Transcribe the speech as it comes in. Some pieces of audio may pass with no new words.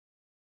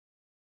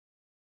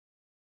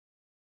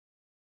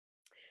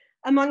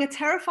Among a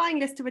terrifying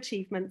list of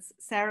achievements,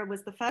 Sarah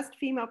was the first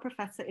female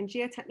professor in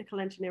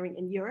geotechnical engineering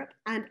in Europe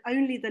and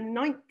only the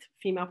 9th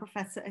female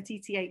professor at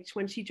ETH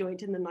when she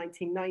joined in the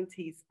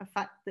 1990s, a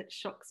fact that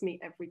shocks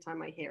me every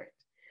time I hear it.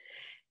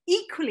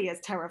 Equally as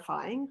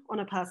terrifying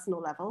on a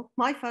personal level,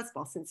 my first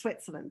boss in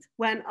Switzerland,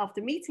 when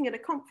after meeting at a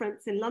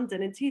conference in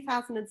London in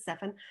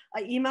 2007,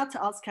 I emailed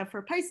to ask her for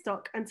a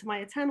postdoc, and to my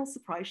eternal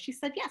surprise, she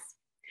said yes.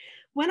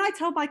 When I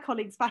told my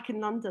colleagues back in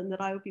London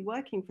that I would be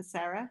working for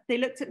Sarah, they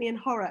looked at me in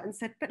horror and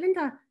said, "But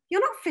Linda,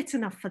 you're not fit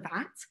enough for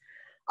that."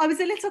 I was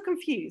a little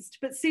confused,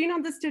 but soon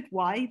understood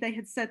why they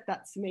had said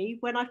that to me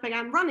when I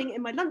began running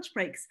in my lunch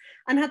breaks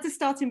and had to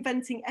start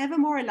inventing ever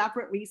more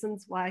elaborate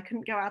reasons why I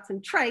couldn't go out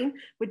and train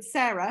with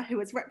Sarah, who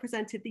has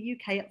represented the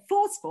UK at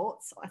 4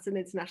 sports at an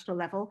international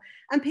level,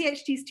 and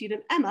PhD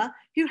student Emma,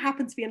 who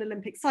happened to be an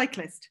Olympic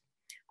cyclist.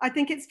 I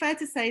think it's fair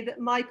to say that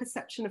my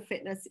perception of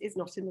fitness is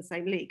not in the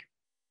same league.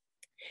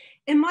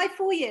 In my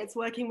 4 years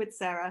working with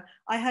Sarah,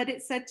 I heard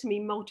it said to me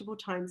multiple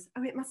times,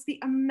 "Oh, it must be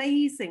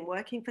amazing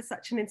working for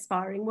such an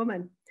inspiring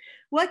woman."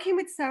 Working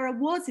with Sarah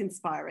was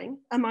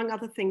inspiring, among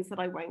other things that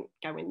I won't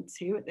go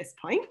into at this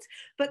point,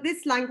 but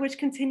this language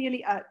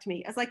continually irked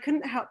me as I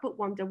couldn't help but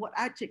wonder what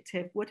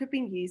adjective would have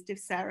been used if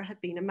Sarah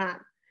had been a man.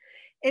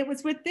 It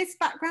was with this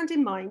background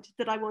in mind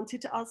that I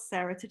wanted to ask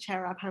Sarah to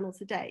chair our panel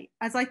today,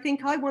 as I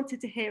think I wanted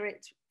to hear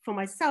it for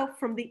myself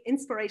from the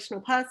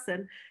inspirational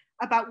person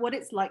about what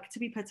it's like to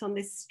be put on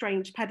this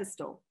strange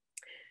pedestal.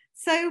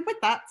 So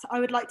with that, I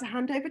would like to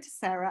hand over to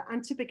Sarah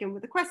and to begin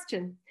with a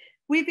question.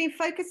 We've been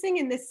focusing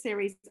in this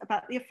series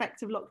about the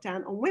effect of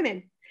lockdown on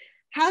women.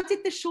 How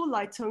did the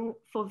Schulleitung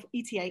for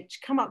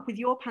ETH come up with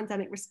your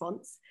pandemic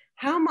response?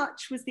 How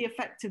much was the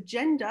effect of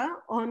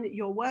gender on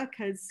your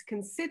workers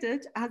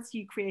considered as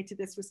you created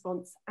this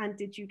response, and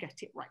did you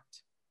get it right?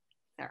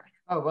 Sarah.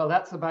 Oh, well,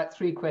 that's about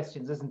 3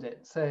 questions, isn't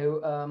it?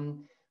 So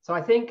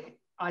I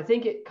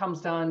think it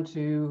comes down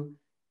to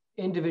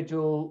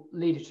individual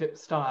leadership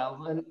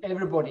style, and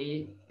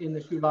everybody in the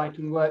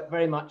Schulleitung worked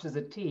very much as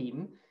a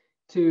team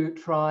to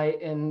try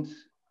and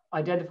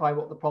identify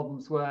what the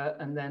problems were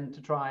and then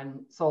to try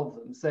and solve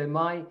them. So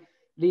my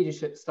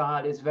leadership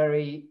style is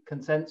very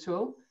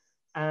consensual,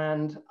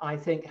 and I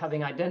think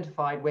having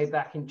identified way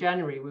back in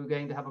January we were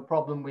going to have a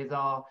problem with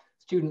our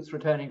students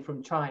returning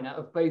from China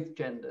of both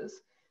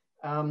genders,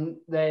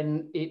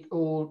 then it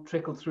all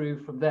trickled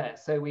through from there.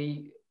 So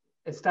we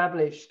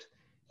established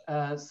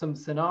some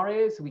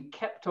scenarios. We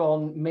kept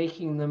on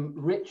making them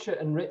richer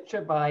and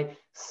richer by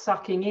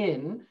sucking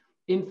in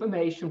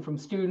information from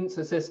students,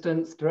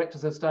 assistants,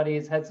 directors of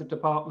studies, heads of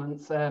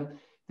departments,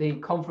 the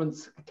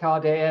conference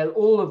KDL,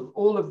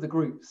 all of the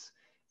groups,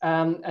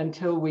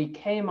 until we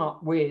came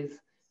up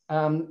with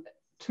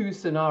 2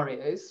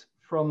 scenarios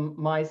from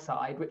my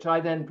side, which I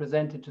then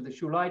presented to the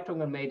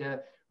Schulleitung and made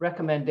a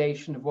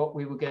recommendation of what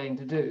we were going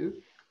to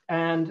do.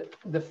 And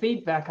the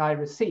feedback I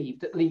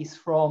received, at least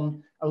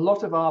from a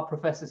lot of our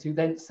professors who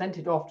then sent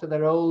it off to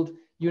their old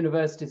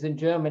universities in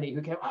Germany,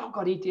 who came, "Oh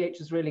God, ETH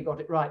has really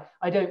got it right."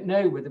 I don't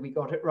know whether we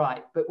got it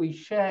right, but we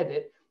shared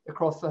it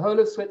across the whole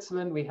of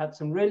Switzerland. We had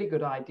some really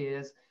good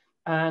ideas.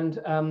 And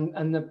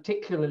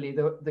particularly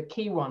the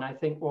key one, I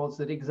think, was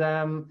that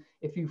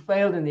if you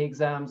failed in the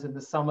exams in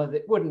the summer,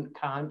 that wouldn't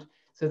count.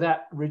 So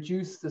that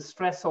reduced the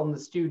stress on the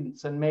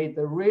students and made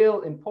the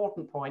real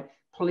important point: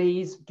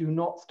 please do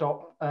not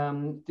stop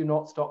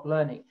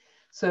learning.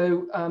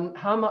 So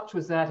how much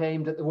was that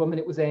aimed at the woman?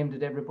 It was aimed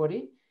at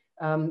everybody.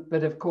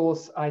 But of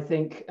course, I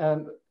think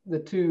the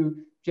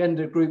 2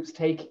 gender groups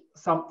take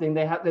something.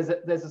 There's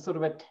a sort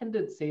of a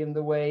tendency in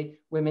the way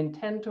women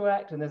tend to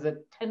act, and there's a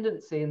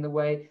tendency in the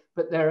way,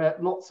 but there are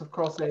lots of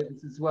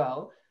crossovers as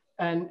well.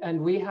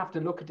 And we have to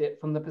look at it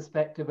from the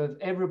perspective of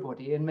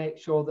everybody and make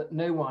sure that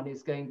no one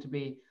is going to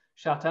be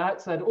shut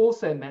out. So it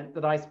also meant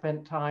that I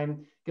spent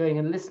time going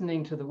and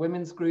listening to the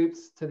women's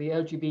groups, to the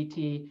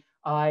LGBTIA+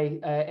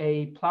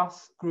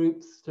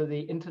 groups, to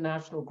the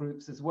international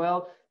groups as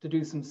well, to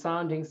do some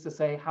soundings to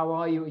say, how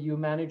are you? Are you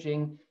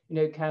managing? You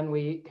know, can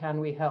we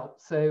help?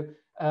 So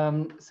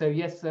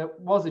yes, there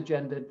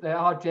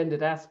are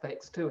gendered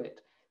aspects to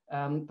it.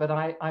 But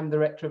I'm the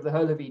rector of the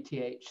whole of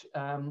ETH.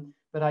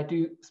 But I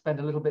do spend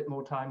a little bit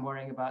more time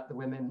worrying about the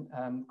women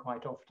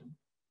quite often.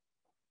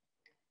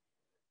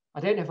 I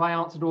don't know if I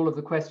answered all of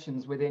the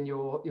questions within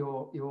your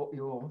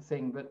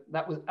thing, but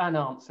that was an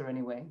answer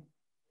anyway.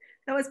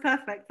 That was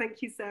perfect.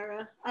 Thank you,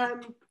 Sarah.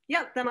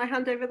 Yeah, then I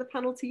hand over the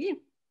panel to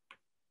you.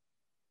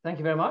 Thank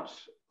you very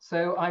much.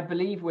 So I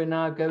believe we're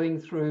now going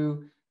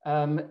through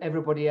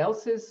everybody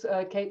else's.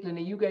 Caitlin,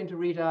 are you going to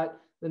read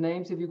out the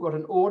names? Have you got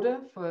an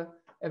order for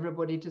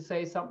everybody to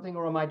say something,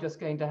 or am I just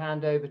going to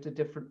hand over to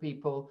different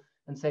people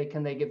and say,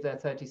 can they give their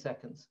 30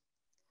 seconds?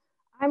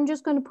 I'm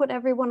just going to put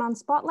everyone on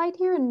spotlight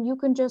here, and you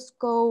can just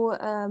go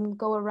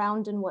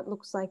around in what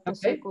looks like the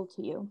circle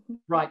to you.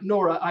 Right,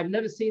 Nora, I've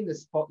never seen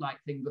this spotlight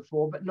thing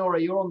before, but Nora,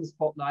 you're on the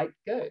spotlight.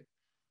 Go,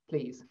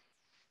 please.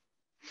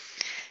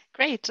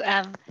 Great.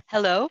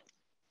 Hello.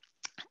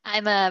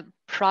 I'm a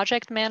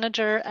project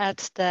manager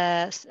at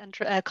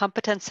the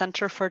Competence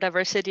Center for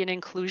Diversity and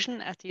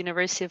Inclusion at the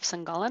University of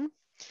St. Gallen.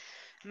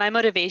 my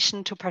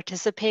motivation to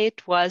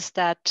participate was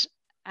that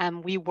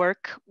we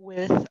work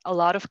with a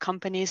lot of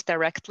companies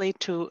directly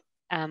to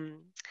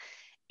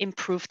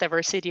improve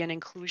diversity and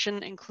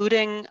inclusion,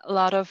 including a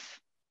lot of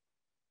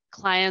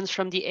clients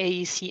from the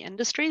AEC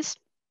industries.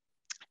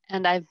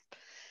 And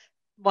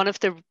one of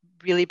the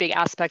really big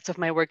aspects of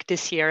my work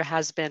this year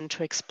has been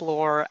to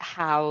explore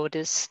how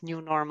this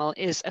new normal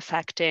is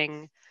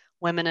affecting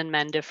women and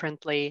men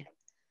differently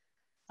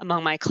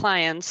among my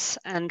clients.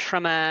 And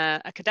from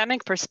an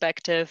academic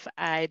perspective,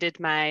 I did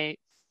my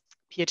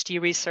PhD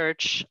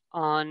research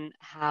on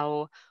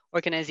how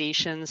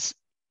organizations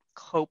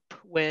cope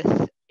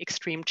with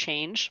extreme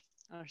change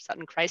or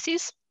sudden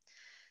crises.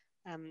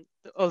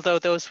 Although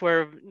those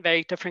were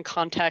very different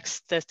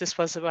contexts, this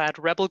was about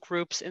rebel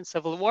groups in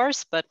civil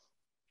wars, but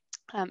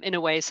in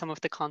a way, some of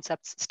the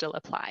concepts still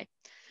apply.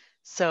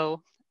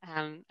 So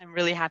I'm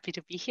really happy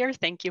to be here.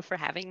 Thank you for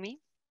having me.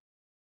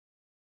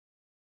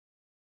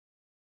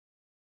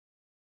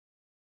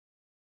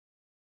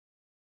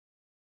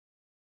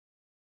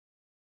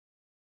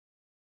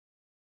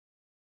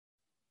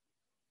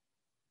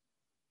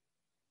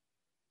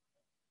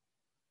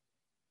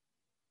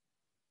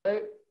 Hello.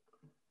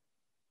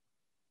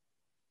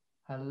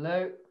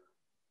 Hello.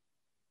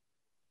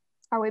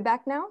 Are we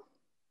back now?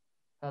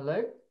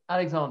 Hello.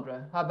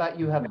 Alexandra, how about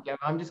you have a go?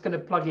 I'm just going to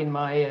plug in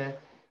my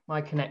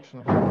my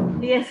connection.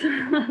 Yes,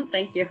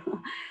 thank you.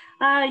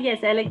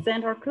 Yes,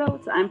 Alexandra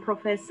Cloots. I'm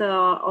professor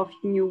of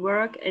new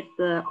work at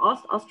the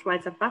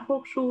Ostschweizer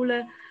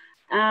Fachhochschule.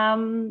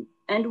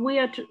 And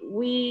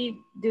we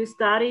do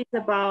studies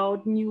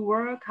about new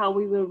work, how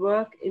we will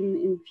work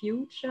in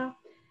future.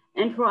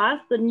 And for us,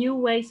 the new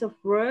ways of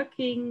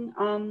working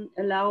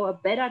allow a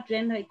better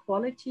gender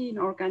equality in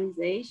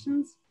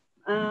organizations.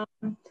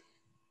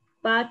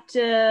 But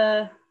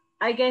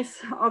I guess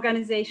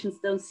organizations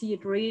don't see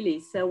it really.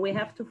 So we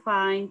have to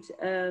find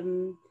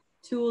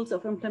tools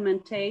of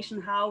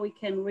implementation, how we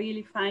can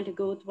really find a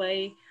good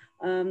way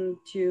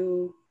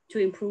to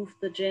improve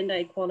the gender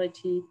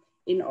equality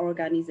in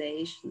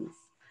organizations.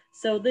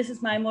 So this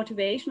is my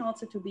motivation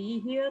also to be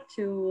here,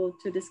 to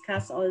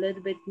discuss a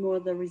little bit more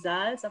the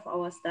results of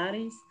our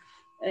studies.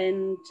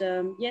 And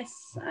yes,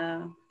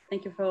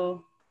 thank you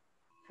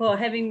for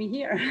having me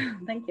here.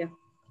 Thank you.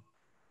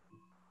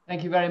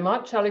 Thank you very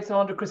much,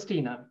 Alexandra.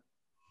 Christina.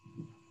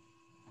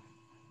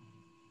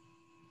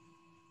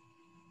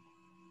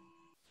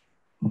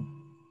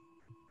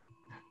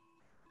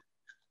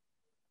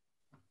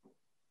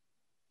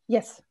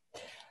 Yes.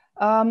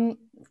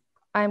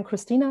 I'm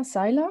Christina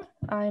Seyler.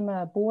 I'm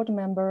a board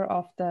member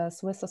of the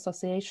Swiss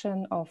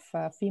Association of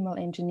Female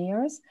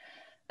Engineers,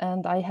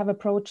 and I have a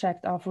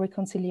project of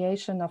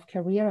reconciliation of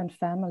career and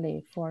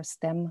family for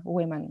STEM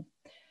women.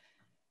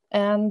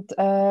 And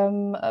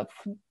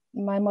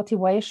my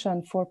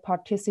motivation for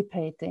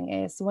participating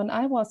is when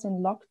I was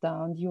in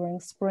lockdown during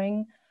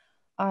spring,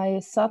 I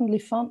suddenly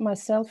found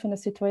myself in a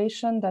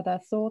situation that I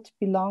thought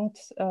belonged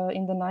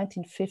in the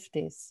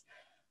 1950s.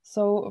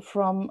 So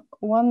from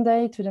one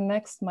day to the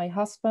next, my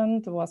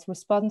husband was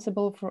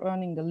responsible for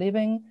earning the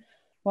living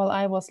while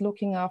I was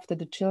looking after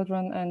the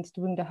children and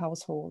doing the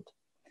household.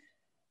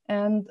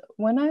 And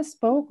when I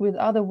spoke with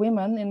other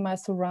women in my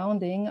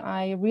surrounding,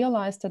 I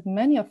realized that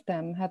many of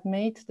them had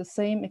made the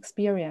same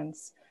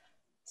experience.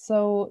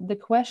 So the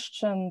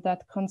question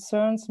that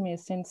concerns me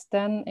since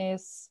then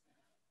is,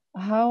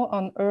 how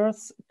on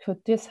earth could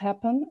this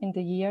happen in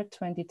the year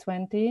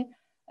 2020,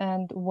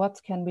 and what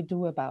can we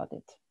do about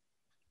it?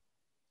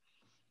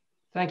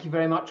 Thank you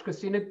very much,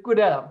 Christina.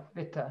 Gudela,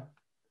 Witte.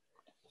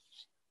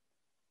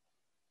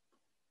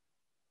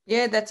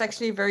 Yeah, that's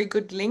actually a very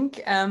good link.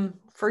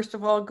 First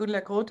of all,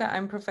 Gudela Grote,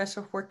 I'm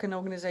professor of work and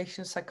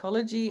organization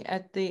psychology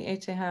at the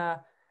ETH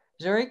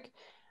Zurich.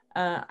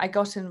 I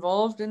got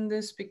involved in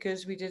this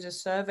because we did a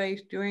survey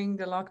during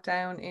the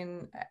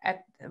lockdown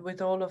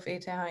with all of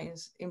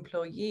ETH's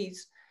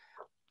employees.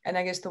 And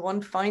I guess the one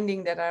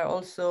finding that I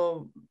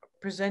also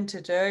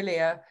presented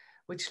earlier,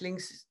 which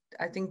links,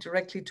 I think,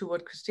 directly to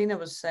what Christina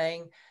was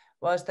saying,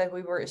 was that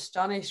we were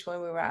astonished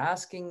when we were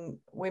asking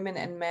women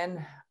and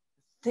men,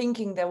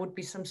 thinking there would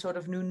be some sort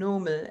of new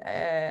normal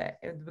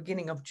at the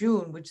beginning of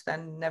June, which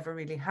then never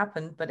really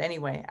happened. But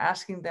anyway,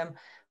 asking them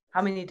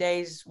how many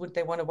days would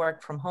they want to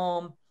work from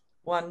home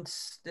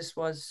once this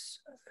was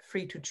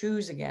free to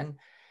choose again.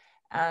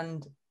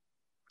 And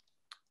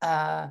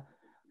I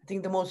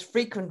think the most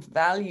frequent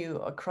value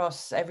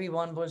across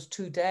everyone was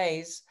 2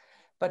 days,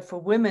 but for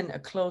women, a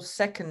close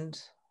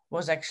second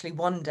was actually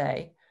 1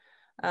 day.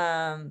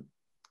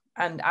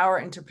 And our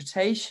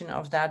interpretation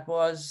of that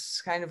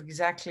was kind of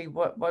exactly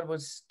what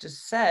was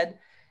just said,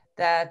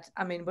 that,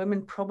 I mean,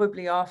 women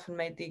probably often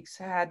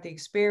had the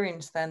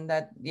experience then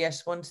that,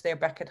 yes, once they're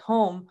back at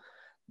home,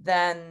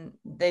 then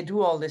they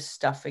do all this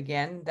stuff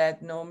again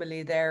that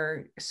normally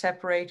they're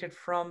separated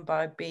from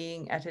by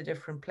being at a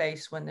different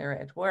place when they're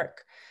at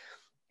work.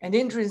 And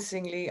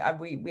interestingly,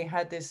 we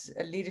had this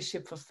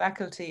leadership for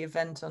faculty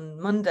event on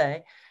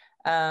Monday,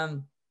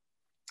 and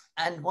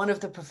And one of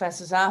the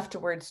professors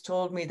afterwards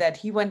told me that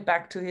he went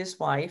back to his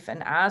wife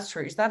and asked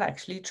her, is that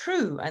actually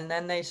true? And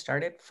then they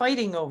started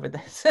fighting over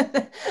this.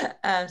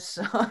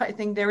 So I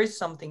think there is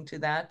something to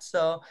that.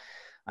 So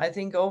I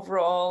think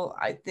overall,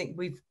 I think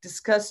we've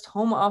discussed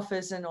home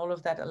office and all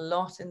of that a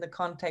lot in the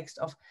context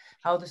of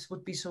how this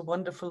would be so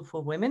wonderful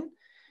for women.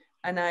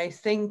 And I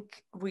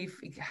think we've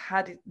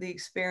had the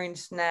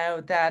experience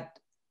now that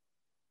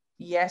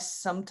yes,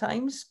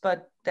 sometimes,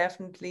 but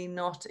definitely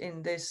not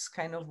in this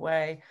kind of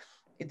way.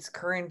 It's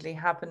currently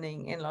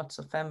happening in lots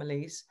of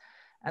families,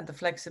 and the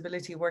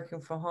flexibility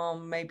working from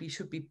home maybe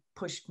should be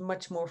pushed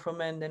much more for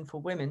men than for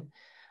women,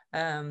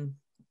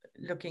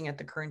 looking at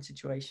the current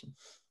situation.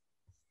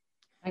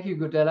 Thank you,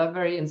 Gudela.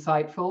 Very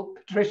insightful.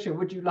 Patricia,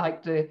 would you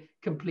like to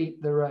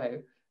complete the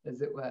row,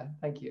 as it were?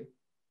 Thank you.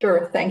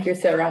 Sure. Thank you,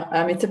 Sarah.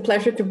 It's a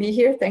pleasure to be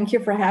here. Thank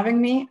you for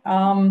having me.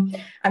 I'm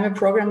a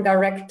program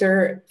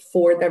director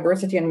for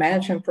diversity and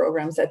management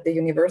programs at the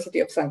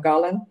University of St.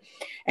 Gallen.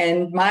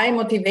 And my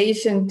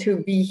motivation to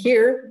be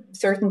here,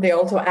 certainly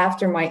also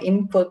after my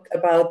input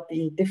about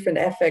the different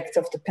effects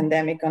of the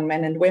pandemic on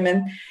men and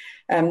women,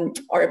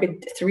 are a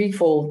bit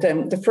threefold.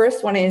 The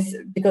first one is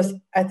because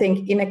I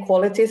think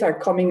inequalities are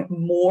coming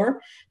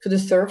more to the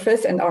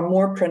surface and are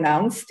more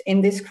pronounced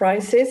in this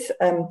crisis.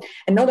 And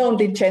not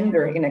only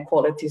gender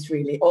inequalities,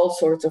 really, all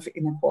sorts of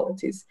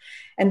inequalities.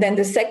 And then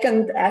the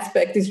second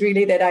aspect is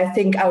really that I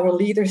think our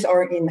leaders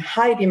are in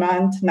high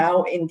demand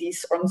now in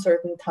these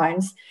uncertain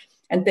times,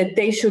 and that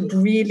they should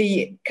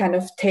really kind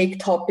of take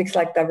topics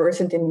like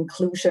diversity and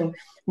inclusion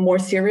more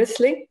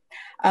seriously.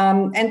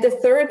 And the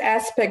third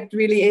aspect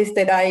really is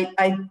that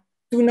I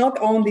do not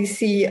only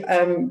see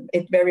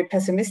it very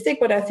pessimistic,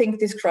 but I think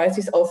this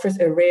crisis offers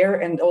a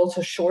rare and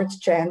also short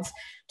chance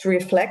to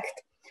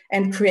reflect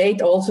and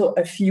create also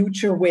a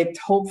future with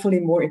hopefully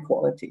more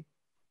equality.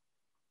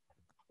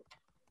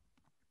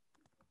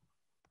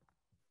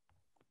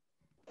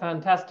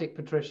 Fantastic,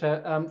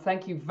 Patricia.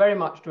 Thank you very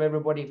much to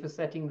everybody for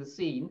setting the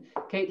scene.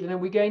 Caitlin, are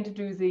we going to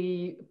do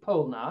the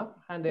poll now?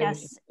 Hand over to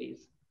you,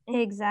 please.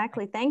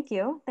 Exactly. Thank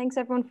you. Thanks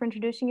everyone for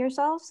introducing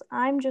yourselves.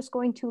 I'm just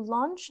going to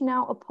launch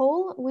now a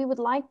poll. We would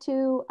like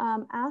to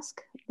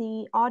ask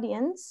the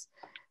audience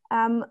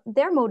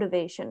their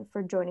motivation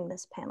for joining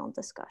this panel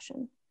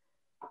discussion.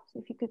 So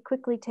if you could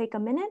quickly take a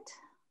minute.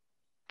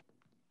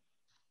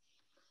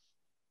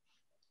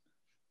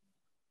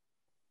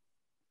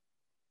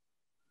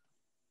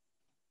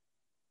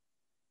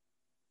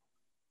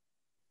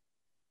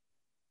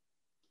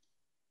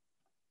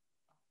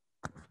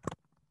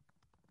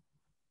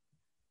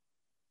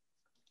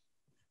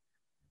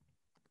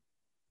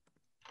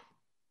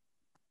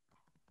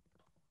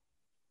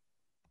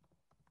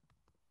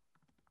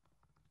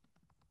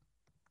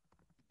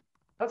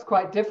 That's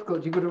quite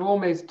difficult. You could have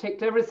almost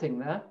ticked everything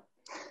there.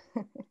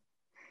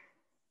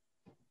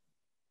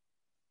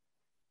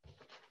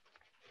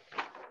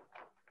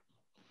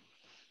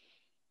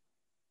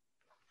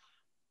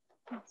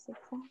 That's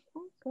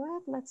exactly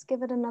good. Let's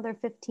give it another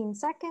 15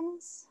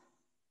 seconds.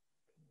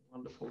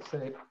 Wonderful.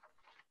 So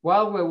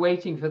while we're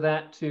waiting for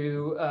that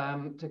to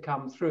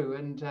come through,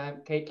 and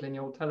Caitlin,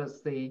 you'll tell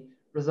us the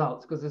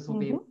results, because this will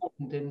be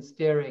important in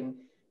steering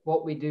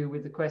what we do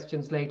with the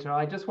questions later.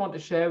 I just want to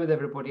share with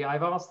everybody,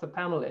 I've asked the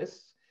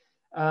panelists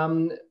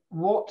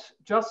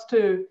just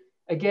to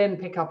again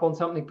pick up on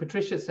something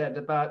Patricia said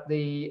about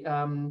the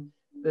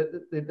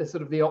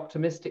sort of the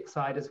optimistic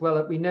side as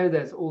well. We know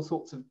there's all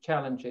sorts of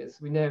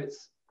challenges. We know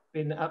it's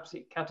been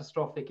absolutely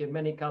catastrophic in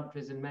many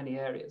countries in many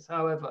areas.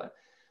 However,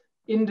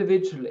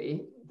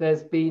 individually,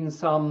 there's been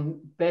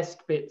some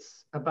best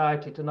bits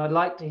about it. And I'd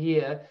like to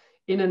hear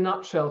in a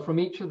nutshell from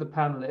each of the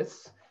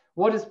panelists,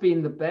 what has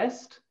been the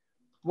best,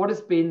 what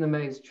has been the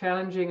most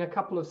challenging, a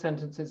couple of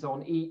sentences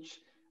on each,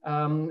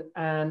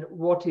 and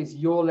what is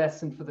your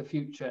lesson for the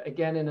future,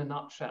 again in a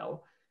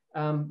nutshell,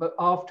 but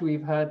after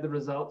we've heard the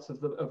results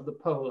of the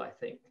poll, I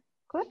think.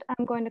 Good,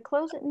 I'm going to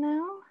close it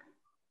now.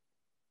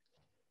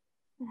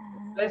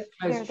 Best,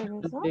 most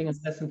challenging, and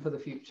lesson for the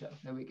future,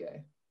 there we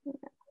go.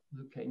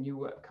 Yeah. Okay, new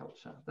work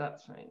culture,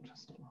 that's very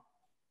interesting.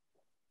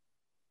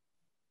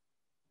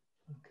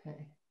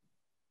 Okay.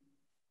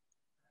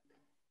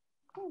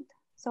 Good.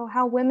 So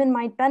how women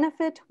might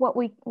benefit, what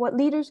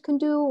leaders can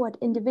do, what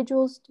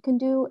individuals can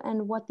do,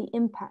 and what the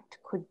impact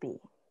could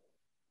be.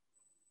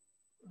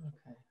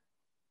 Okay.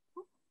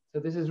 So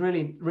this is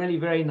really, really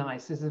very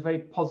nice. This is a very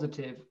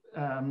positive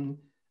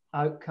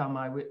outcome,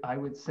 I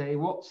would say.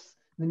 What's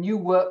the new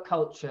work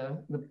culture,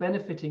 the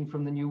benefiting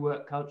from the new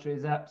work culture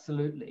is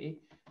absolutely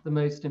the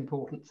most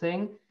important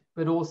thing,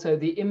 but also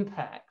the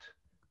impact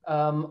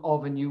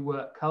of a new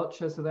work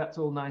culture. So that's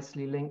all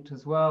nicely linked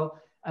as well.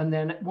 And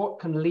then what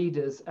can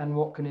leaders and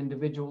what can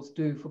individuals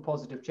do for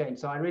positive change?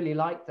 So I really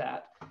like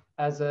that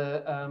as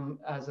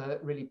a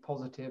really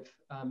positive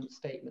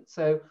statement.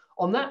 So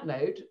on that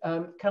note,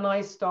 can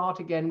I start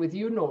again with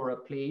you, Nora,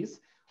 please,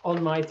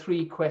 on my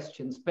 3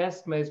 questions,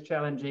 best, most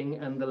challenging,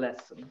 and the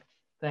lesson.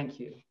 Thank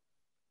you.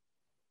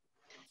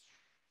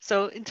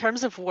 So in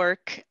terms of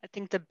work, I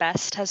think the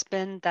best has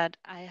been that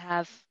I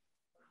have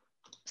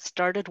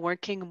started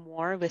working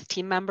more with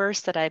team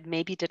members that I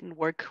maybe didn't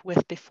work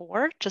with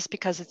before, just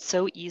because it's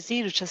so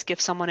easy to just give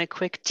someone a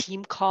quick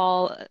team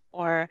call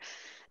or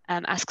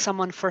ask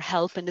someone for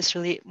help in this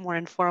really more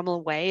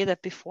informal way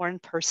that before in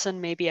person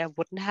maybe I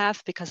wouldn't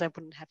have, because I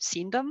wouldn't have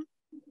seen them.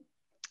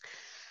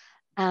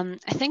 I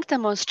think the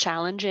most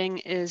challenging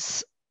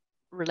is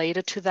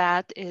related to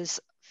that is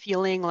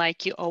feeling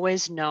like you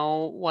always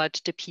know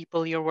what the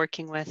people you're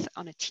working with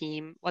on a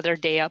team, what are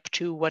they up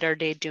to, what are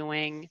they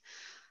doing,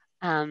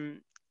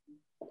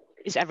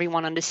 is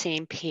everyone on the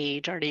same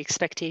page, are the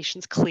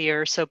expectations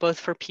clear? So both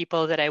for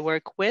people that I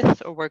work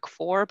with or work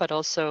for, but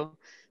also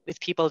with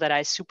people that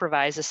I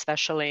supervise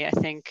especially, I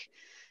think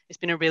it's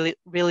been a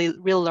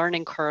real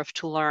learning curve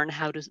to learn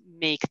how to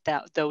make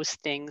those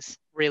things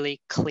really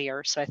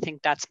clear. So I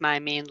think that's my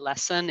main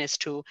lesson, is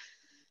to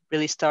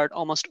really start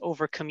almost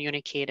over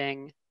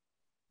communicating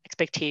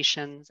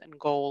expectations and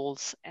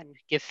goals and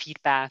give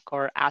feedback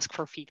or ask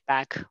for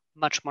feedback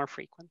much more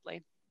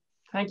frequently.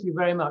 Thank you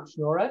very much,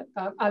 Nora.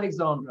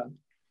 Alexandra.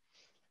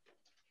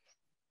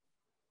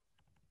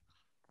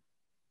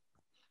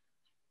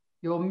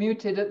 You're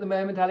muted at the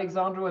moment,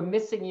 Alexandra. We're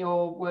missing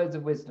your words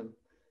of wisdom.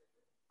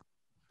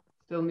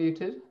 Still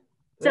muted?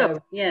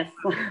 So, yes.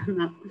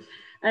 While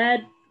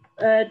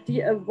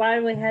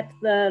we had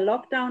the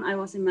lockdown, I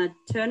was in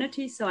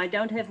maternity, so I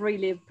don't have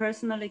really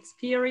personal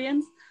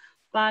experience.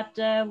 But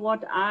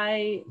what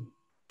I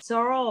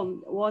saw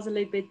was a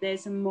little bit,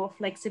 there's more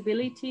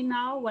flexibility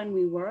now when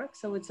we work.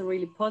 So it's a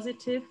really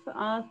positive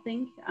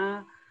thing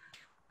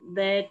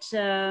that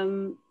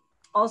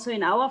also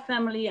in our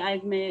family, I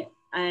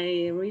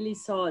really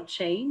saw a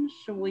change.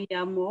 We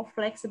are more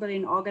flexible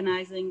in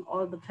organizing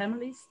all the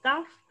family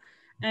stuff.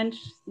 And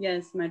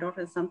yes, my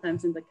daughter is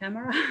sometimes in the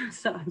camera,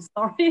 so I'm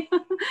sorry.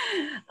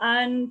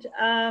 And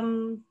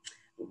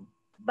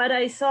but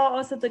I saw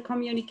also the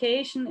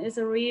communication is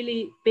a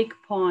really big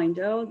point.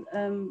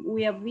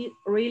 We are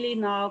really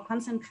now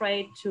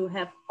concentrate to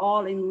have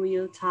all in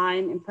real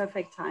time, in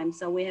perfect time.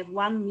 So we have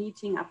one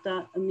meeting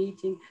after a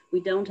meeting.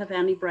 We don't have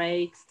any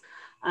breaks.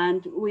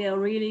 And we are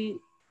really,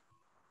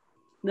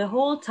 the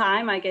whole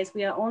time, I guess,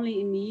 we are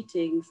only in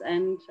meetings.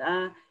 And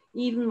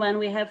even when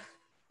we have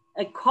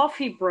a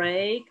coffee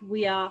break,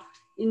 we are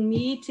in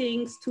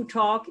meetings to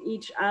talk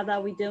each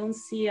other. We don't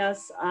see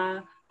us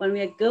when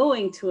we are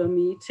going to a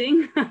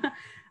meeting.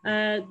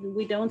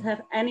 We don't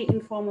have any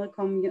informal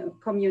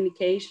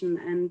communication.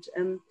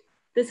 And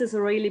this is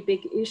a really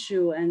big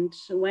issue. And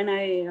when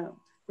I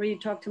really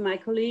talk to my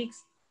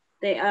colleagues,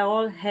 they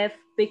all have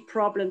big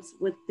problems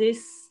with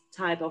this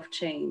type of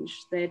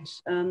change, that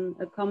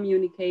a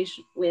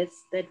communication with,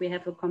 that we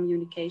have a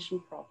communication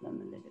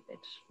problem a little bit.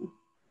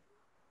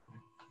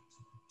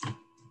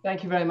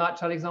 Thank you very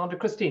much, Alexandra.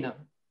 Christina.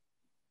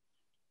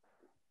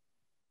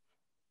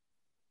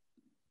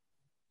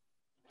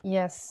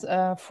 Yes,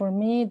 for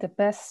me, the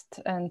best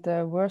and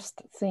the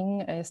worst thing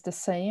is the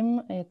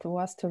same. It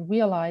was to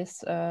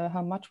realize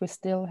how much we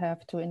still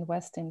have to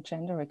invest in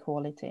gender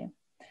equality.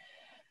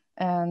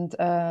 And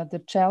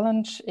the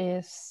challenge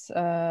is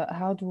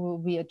how do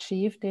we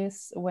achieve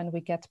this when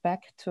we get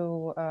back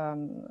to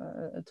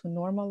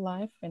normal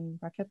life, in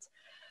brackets,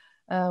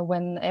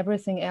 when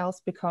everything else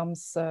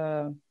becomes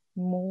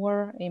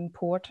more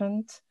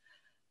important.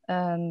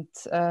 And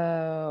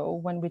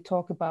when we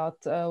talk about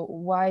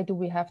why do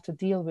we have to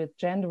deal with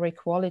gender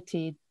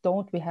equality,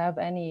 don't we have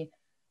any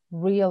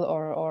real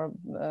or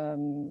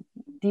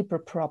deeper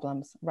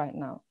problems right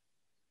now?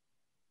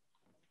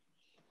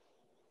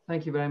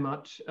 Thank you very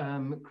much,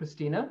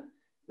 Christina.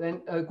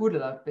 Then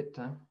Gudela,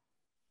 bitte.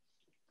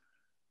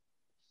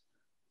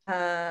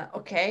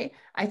 Okay,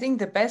 I think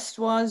the best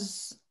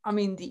was, I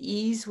mean, the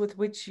ease with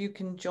which you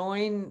can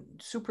join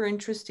super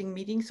interesting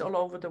meetings all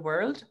over the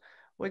world,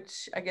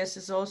 which I guess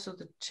is also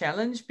the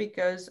challenge,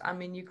 because I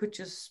mean, you could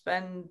just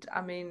spend,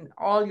 I mean,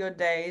 all your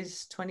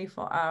days,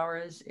 24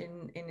 hours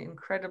in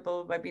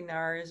incredible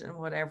webinars and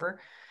whatever,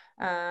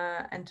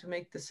 and to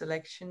make the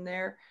selection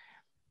there.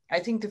 I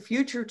think the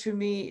future to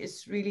me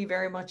is really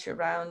very much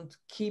around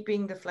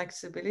keeping the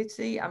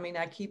flexibility. I mean,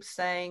 I keep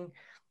saying,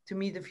 to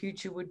me, the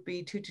future would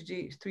be 2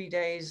 to 3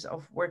 days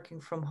of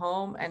working from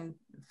home and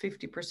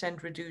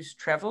 50% reduced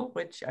travel,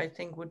 which I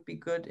think would be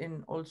good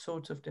in all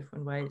sorts of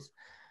different ways.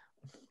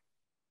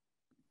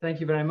 Thank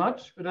you very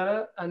much,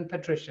 Gudela. And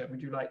Patricia,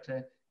 would you like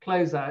to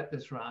close out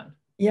this round?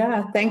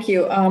 Yeah, thank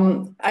you.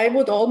 I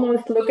would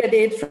almost look at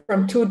it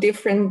from two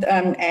different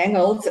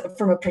angles,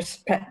 from a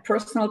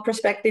personal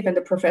perspective and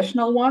a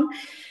professional one.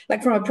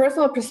 Like from a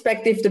personal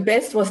perspective, the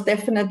best was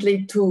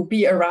definitely to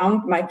be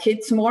around my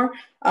kids more.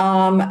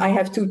 I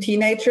have 2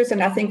 teenagers,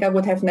 and I think I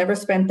would have never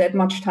spent that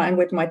much time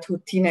with my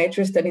 2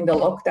 teenagers than in the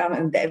lockdown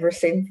and ever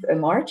since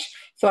March.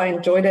 So I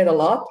enjoyed it a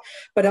lot.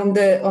 But on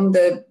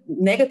the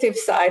negative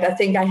side, I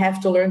think I have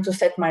to learn to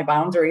set my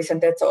boundaries,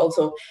 and that's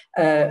also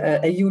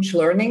a huge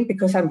learning,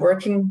 because I'm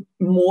working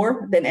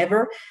more than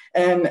ever,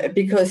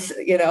 because,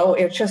 you know,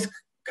 it's just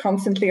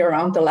constantly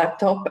around the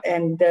laptop,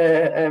 and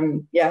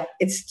yeah,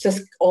 it's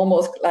just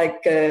almost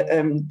like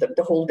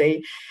the whole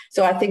day.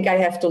 So I think I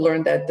have to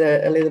learn that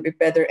a little bit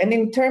better. And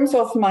in terms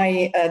of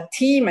my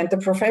team and the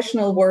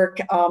professional work,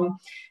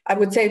 I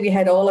would say we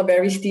had all a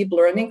very steep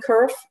learning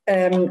curve,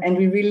 and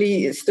we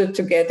really stood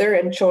together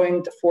and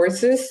joined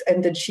forces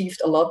and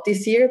achieved a lot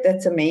this year.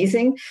 That's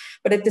amazing.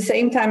 But at the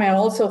same time, I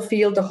also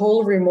feel the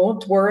whole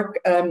remote work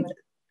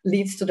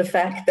leads to the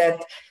fact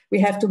that we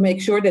have to make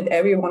sure that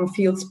everyone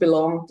feels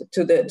belonged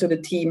to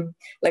the team,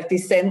 like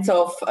this sense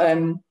of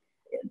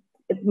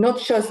not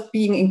just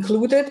being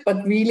included,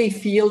 but really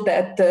feel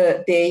that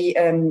they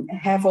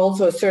have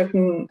also a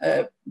certain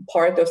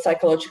part of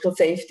psychological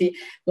safety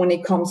when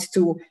it comes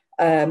to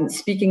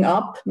speaking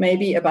up,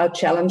 maybe about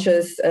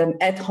challenges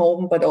at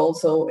home, but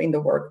also in the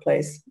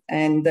workplace.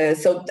 And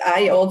so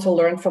I also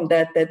learned from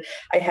that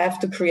I have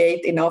to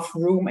create enough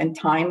room and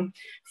time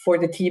for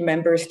the team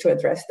members to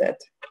address that.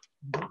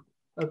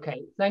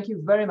 Okay, thank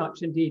you very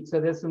much indeed. So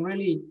there's some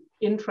really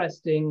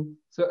interesting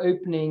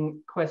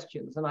opening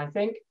questions, and I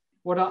think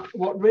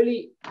what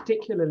really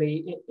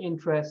particularly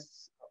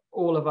interests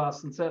all of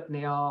us, and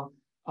certainly our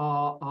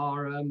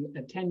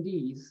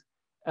attendees,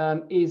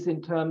 is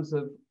in terms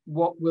of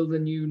what will the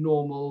new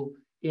normal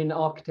in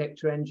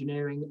architecture,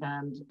 engineering,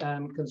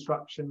 and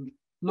construction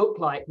look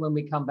like when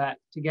we come back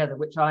together,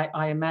 which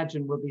I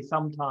imagine will be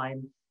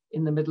sometime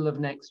in the middle of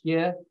next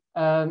year,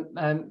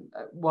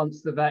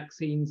 once the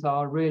vaccines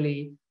are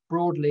really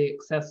broadly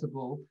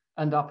accessible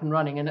and up and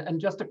running. And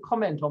just a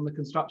comment on the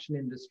construction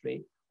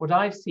industry, what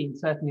I've seen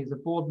certainly as a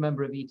board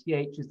member of ETH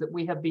is that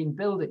we've been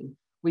building,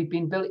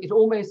 it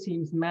almost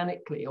seems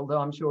manically, although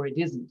I'm sure it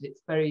isn't,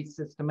 it's very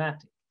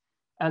systematic.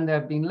 And there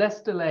have been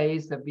less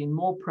delays, there have been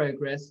more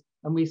progress,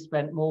 and we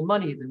spent more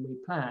money than we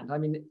planned. I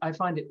mean, I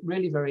find it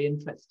really very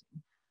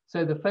interesting.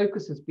 So the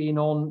focus has been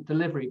on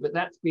delivery, but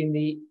that's been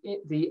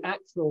the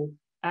actual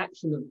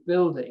action of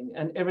building,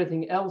 and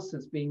everything else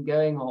has been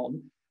going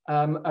on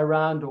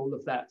around all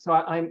of that. So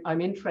I'm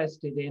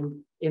interested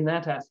in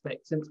that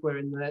aspect, since we're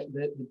in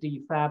the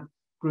DFAB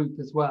group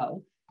as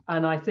well.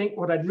 And I think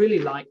what I'd really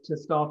like to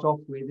start off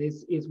with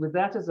is with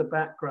that as a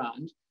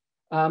background.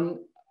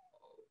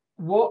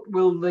 What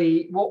will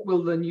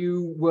the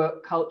new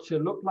work culture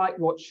look like?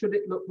 What should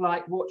it look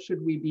like? What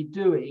should we be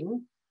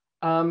doing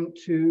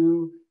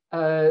to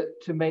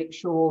make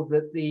sure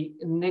that the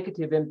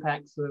negative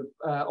impacts of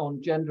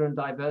on gender and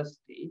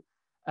diversity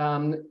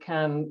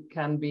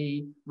can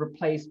be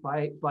replaced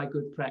by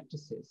good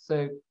practices?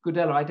 So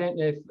Gudela, I don't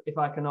know if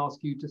I can ask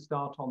you to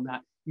start on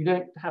that. You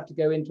don't have to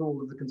go into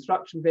all of the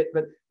construction bit,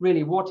 but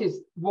really what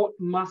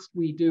must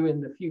we do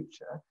in the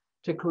future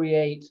to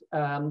create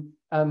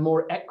a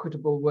more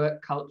equitable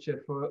work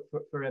culture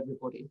for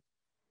everybody?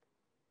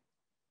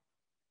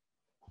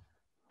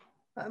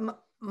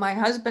 My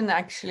husband,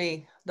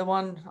 actually, the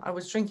one I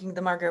was drinking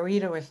the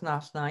margarita with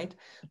last night,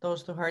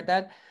 those who heard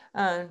that,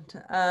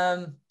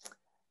 and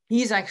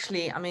he's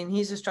actually, I mean,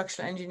 he's a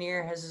structural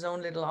engineer, has his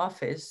own little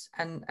office,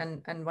 and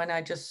when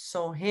I just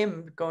saw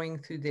him going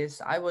through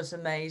this, I was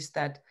amazed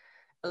that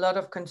a lot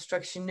of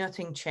construction,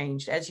 nothing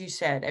changed. As you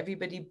said,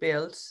 everybody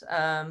builds.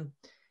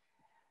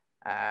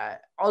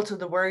 Also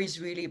the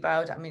worries really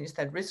about, I mean, is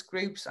that risk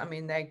groups, I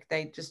mean,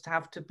 they just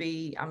have to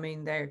be, I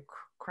mean, they're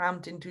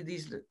cramped into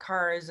these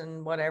cars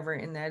and whatever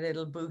in their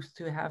little booth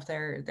to have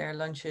their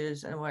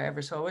lunches and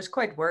whatever. So I was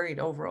quite worried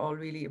overall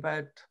really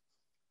about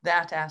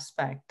that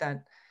aspect,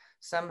 that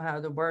somehow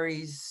the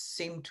worries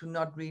seem to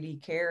not really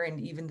care. And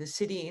even the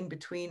city in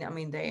between, I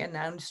mean, they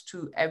announced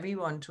to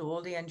everyone, to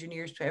all the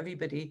engineers, to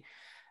everybody,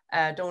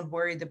 don't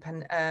worry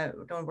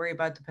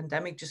about the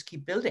pandemic, just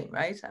keep building,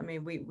 right? I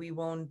mean, we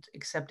won't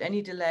accept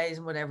any delays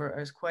and whatever. It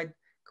was quite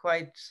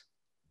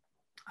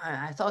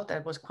I thought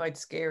that was quite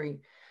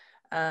scary.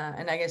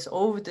 And I guess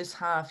over this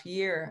half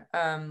year,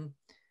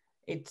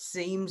 it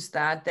seems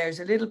that there's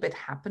a little bit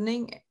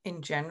happening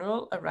in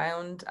general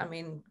around, I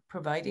mean,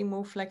 providing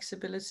more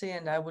flexibility.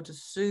 And I would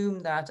assume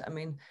that, I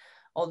mean,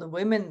 all the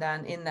women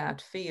then in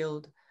that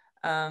field,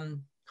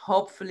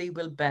 hopefully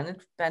will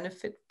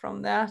benefit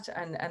from that,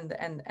 and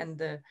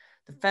the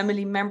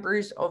family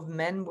members of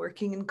men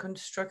working in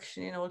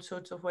construction in all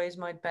sorts of ways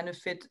might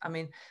benefit. I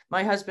mean,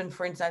 my husband,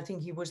 for instance, I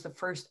think he was the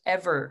first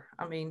ever,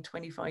 I mean,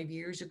 20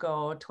 years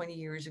ago,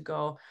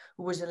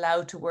 who was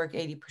allowed to work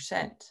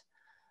 80%.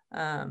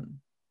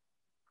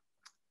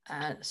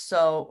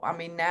 So, I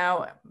mean,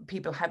 now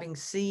people having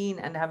seen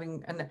and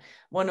having, and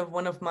one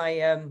of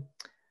my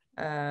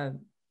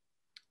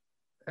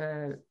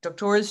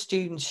doctoral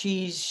students,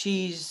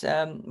 she's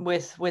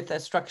with a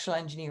structural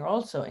engineer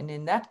also, and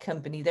in that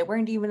company they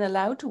weren't even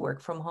allowed to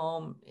work from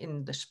home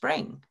in the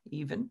spring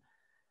even,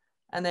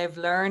 and they've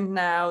learned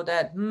now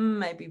that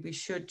maybe we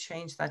should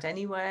change that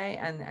anyway,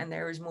 and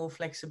there is more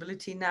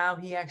flexibility now.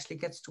 He actually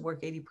gets to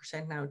work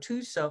 80% now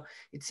too. So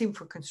it seemed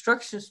for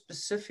construction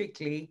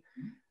specifically,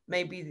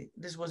 maybe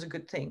this was a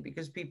good thing,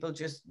 because people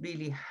just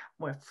really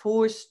were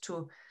forced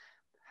to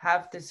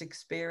have this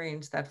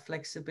experience that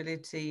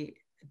flexibility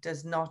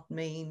does not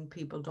mean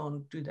people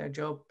don't do their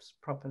jobs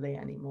properly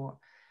anymore.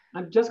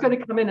 I'm just going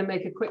to come in and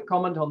make a quick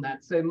comment on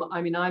that. So,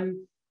 I mean,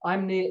 I'm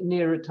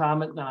near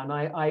retirement now, and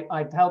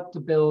I've helped to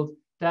build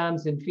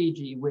dams in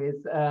Fiji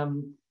with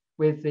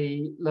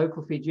the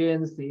local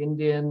Fijians, the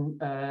Indian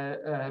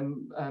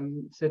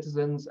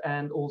citizens,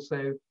 and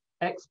also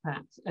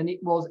expats. And it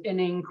was I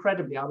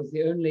was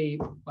the only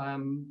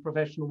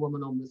professional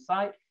woman on the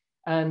site,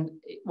 and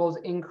it was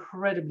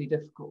incredibly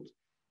difficult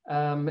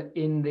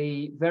in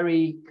the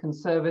very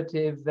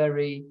conservative,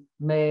 very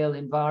male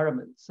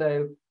environment.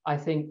 So I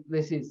think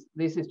this is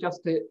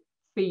just to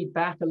feed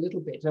back a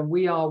little bit, and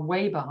we are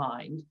way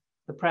behind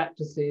the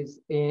practices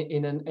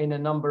in a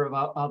number of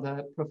our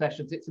other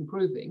professions. It's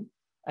improving,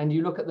 and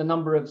you look at the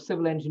number of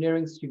civil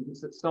engineering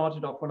students that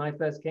started off when I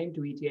first came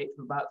to ETH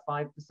with about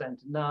 5%, and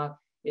now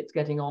it's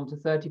getting on to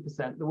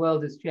 30%. The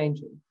world is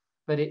changing,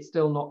 but it's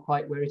still not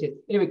quite where it is.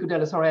 Anyway,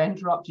 Gudela, sorry I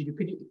interrupted you.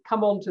 Could you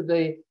come on to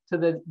the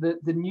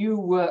new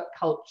work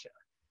culture?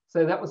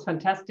 So that was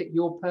fantastic.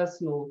 Your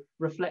personal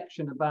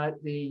reflection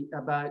about the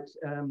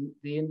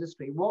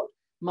industry. What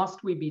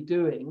must we be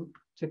doing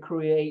to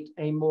create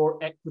a more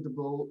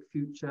equitable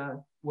future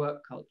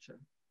work culture?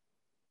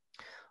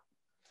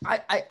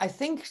 I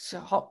think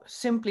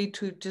simply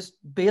to just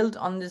build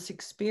on this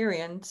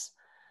experience,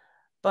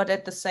 but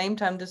at the same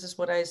time, this is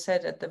what I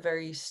said at the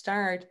very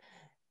start,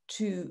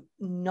 to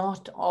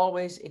not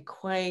always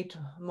equate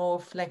more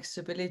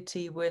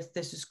flexibility with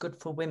this is good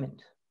for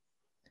women.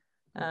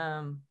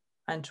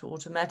 And to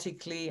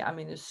automatically, I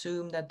mean,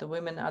 assume that the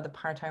women are the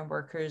part-time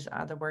workers,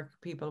 are the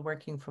people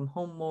working from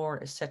home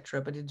more,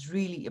 etc. But it's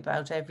really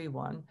about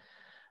everyone.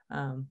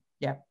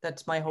 Yeah,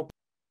 that's my hope.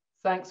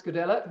 Thanks,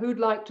 Gudela. Who'd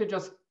like to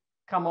just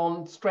come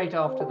on straight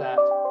after that?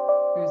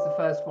 Who's the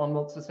first one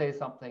wants to say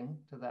something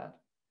to that?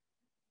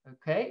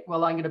 Okay,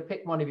 well, I'm going to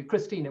pick one of you.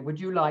 Christina, would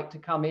you like to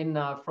come in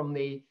now from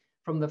the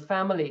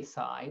family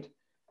side,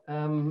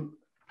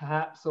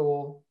 perhaps,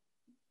 or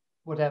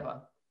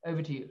whatever?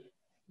 Over to you.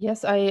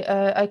 Yes,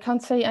 I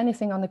can't say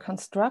anything on the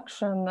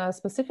construction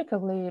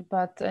specifically,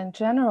 but in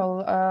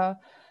general,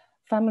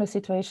 family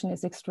situation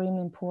is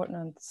extremely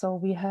important. So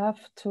we have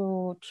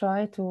to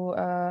try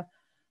to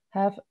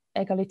have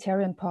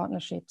egalitarian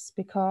partnerships,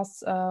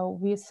 because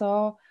we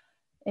saw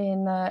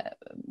in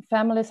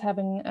families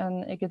having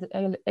an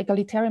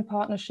egalitarian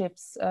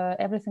partnerships,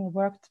 everything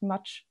worked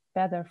much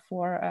better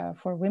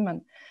for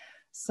women.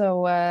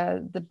 So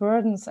the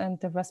burdens and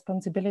the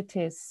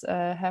responsibilities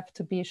have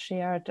to be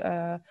shared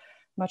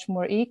much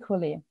more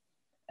equally.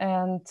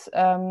 And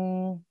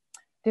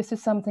this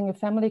is something a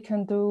family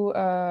can do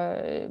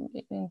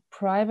in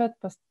private,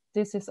 but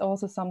this is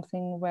also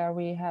something where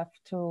we have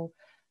to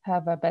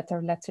have a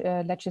better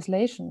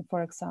legislation,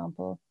 for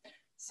example.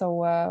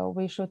 So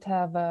we should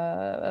have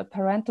a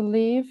parental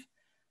leave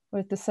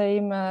with the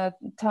same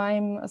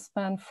time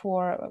span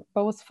for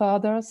both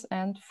fathers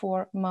and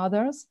for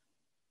mothers.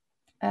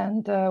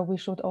 And we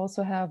should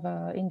also have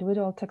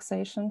individual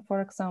taxation, for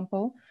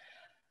example.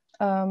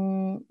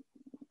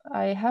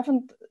 I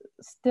haven't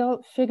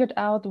still figured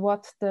out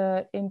what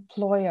the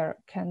employer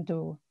can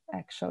do,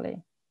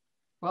 actually.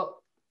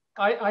 Well,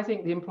 I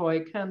think the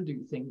employer can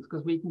do things,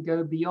 because we can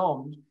go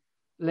beyond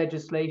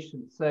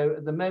legislation. So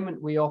at the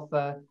moment we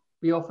offered,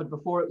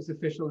 before it was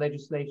official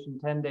legislation,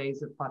 10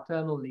 days of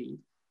paternal leave.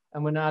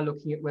 And we're now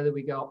looking at whether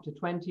we go up to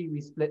 20, we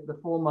split the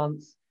 4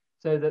 months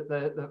so that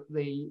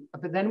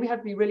but then we have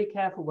to be really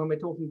careful when we're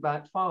talking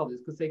about fathers,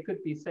 because they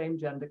could be same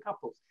gender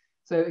couples.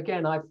 So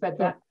again, I've fed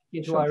that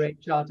into our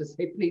HR to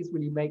say, please,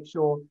 will you make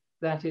sure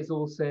that is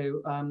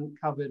also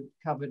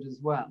covered as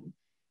well.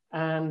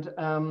 And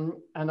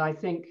I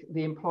think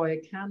the employer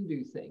can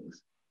do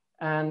things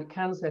and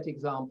can set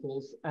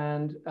examples,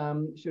 and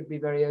should be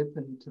very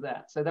open to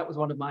that. So that was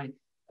one of my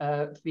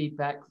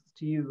feedbacks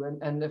to you.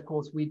 And of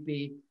course, we'd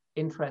be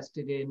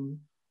interested in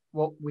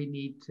what we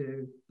need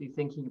to be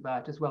thinking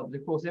about as well. But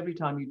of course, every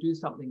time you do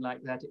something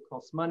like that, it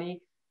costs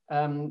money.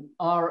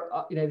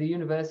 The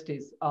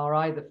universities are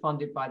either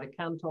funded by the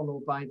canton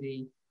or by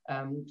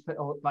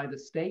the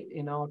state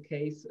in our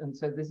case, and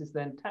so this is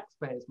then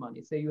taxpayers'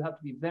 money. So you have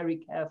to be very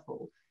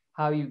careful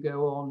how you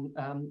go on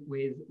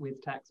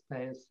with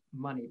taxpayers'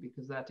 money,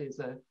 because that is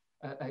a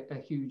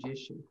huge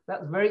issue.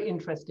 That's very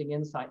interesting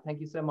insight. Thank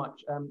you so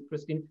much,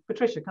 Christine.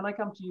 Patricia, can I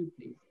come to you,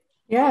 please?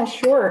 Yeah,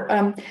 sure.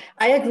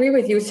 I agree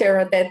with you,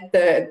 Sarah, that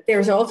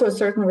there's also a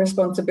certain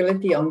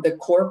responsibility on the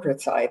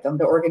corporate side, on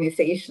the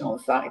organizational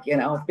side,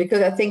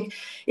 because I think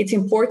it's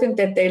important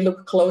that they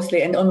look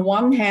closely. And on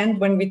one hand,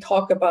 when we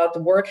talk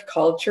about work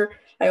culture,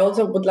 I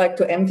also would like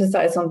to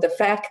emphasize on the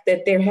fact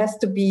that there has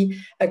to be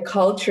a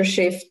culture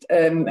shift.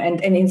 And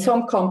in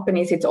some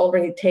companies, it's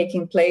already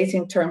taking place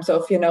in terms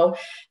of,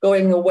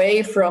 going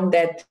away from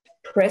that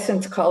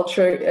presence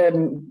culture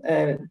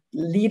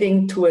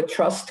leading to a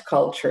trust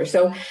culture.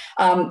 So,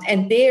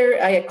 and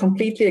there I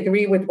completely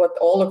agree with what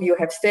all of you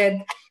have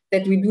said.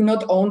 that we do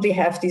not only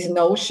have this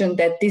notion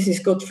that this is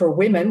good for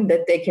women,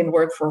 that they can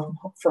work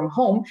from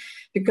home,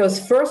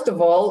 because first of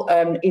all,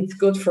 it's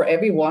good for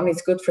everyone.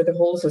 It's good for the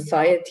whole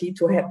society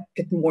to have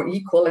it more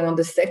equal. And on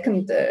the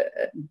second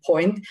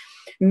point,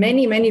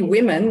 many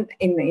women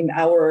in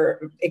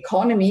our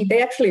economy,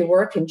 they actually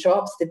work in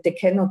jobs that they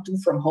cannot do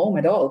from home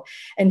at all.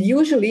 And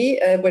usually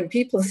when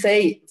people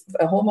say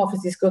a home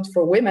office is good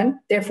for women,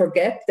 they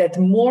forget that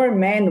more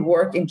men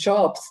work in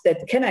jobs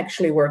that can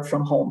actually work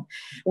from home,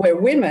 where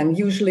women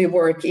usually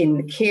work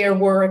in care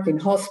work, in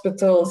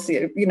hospitals,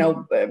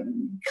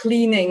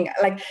 cleaning,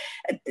 like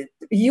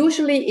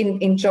usually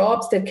in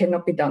jobs that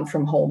cannot be done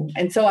from home.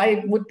 And so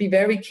I would be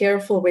very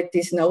careful with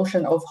this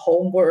notion of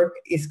homework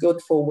is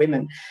good for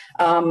women.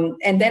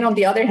 And then on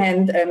the other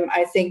hand,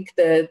 I think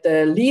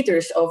the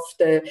leaders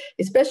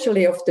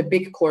especially of the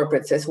big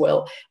corporates as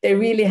well, they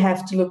really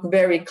have to look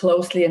very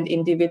closely and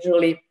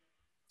individually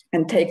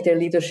and take their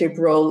leadership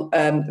role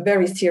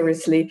very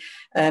seriously,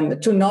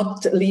 to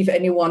not leave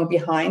anyone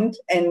behind,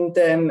 and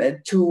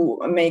to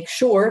make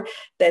sure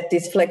that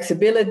this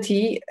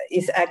flexibility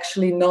is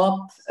actually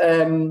not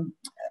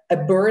a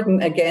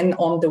burden again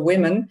on the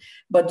women,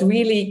 but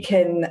really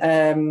can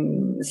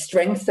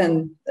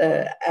strengthen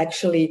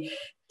actually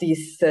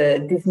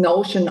this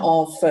notion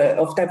of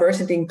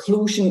diversity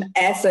inclusion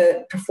as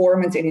a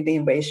performance and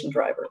innovation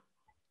driver.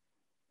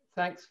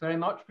 Thanks very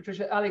much,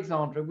 Patricia.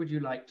 Alexandra, would you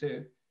like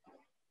to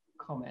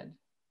comment?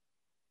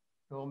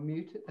 You're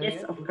muted.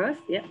 Yes, of course.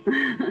 Yeah.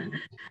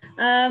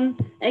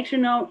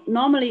 Actually, no.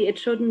 Normally, it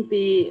shouldn't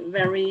be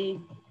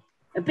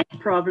a big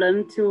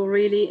problem to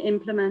really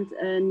implement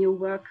a new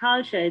work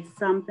culture. It's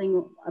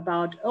something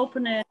about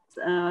openness,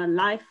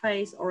 life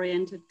phase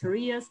oriented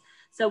careers.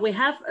 So we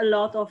have a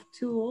lot of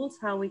tools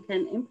how we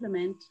can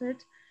implement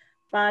it,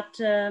 but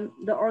the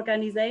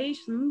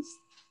organizations,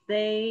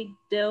 they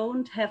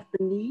don't have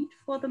the need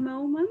for the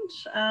moment.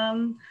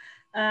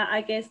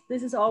 I guess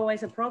this is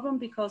always a problem,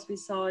 because we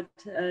saw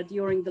it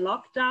during the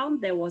lockdown.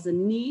 There was a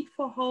need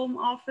for home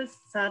office.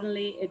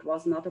 Suddenly it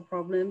was not a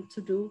problem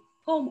to do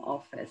home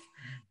office.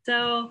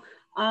 So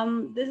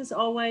this is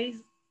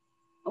always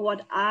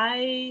what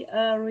I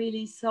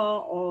really saw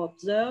or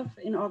observe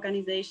in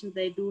organizations.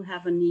 They do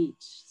have a need.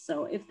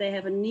 So if they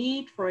have a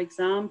need, for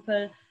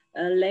example,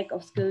 a lack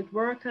of skilled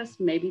workers,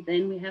 maybe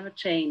then we have a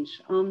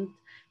change.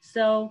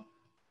 So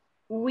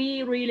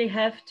we really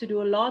have to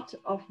do a lot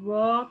of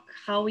work,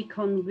 how we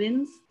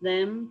convince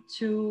them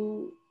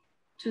to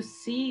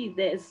see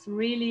there's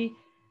really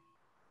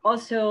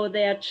also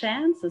their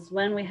chances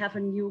when we have a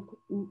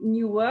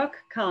new work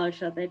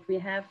culture, that we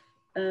have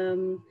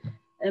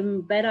a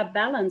better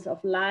balance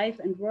of life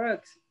and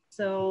work.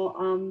 So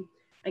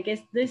I guess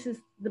this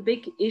is the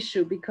big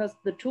issue, because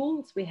the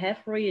tools we have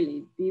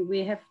really,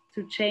 we have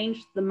to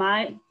change the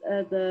mind,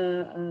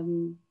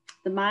 the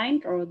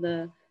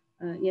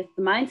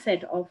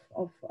mindset of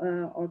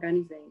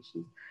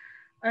organizations.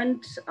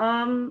 And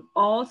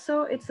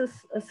also it's a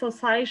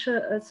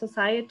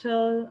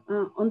societal,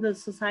 on the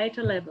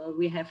societal level,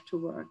 we have to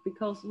work,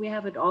 because we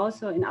have it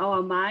also in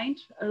our mind,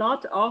 a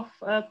lot of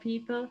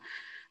people,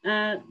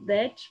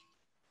 that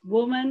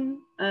women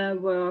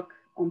work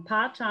on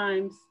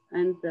part-times,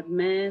 and the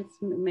male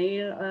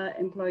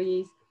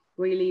employees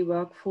really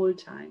work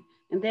full-time.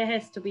 And there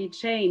has to be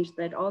change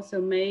that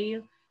also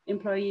male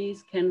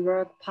employees can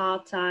work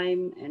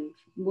part-time and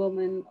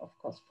women, of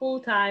course,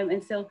 full-time.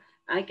 And so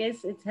I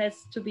guess it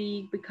has to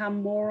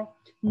become more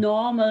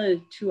normal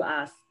to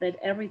us, that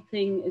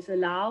everything is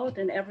allowed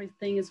and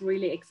everything is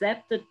really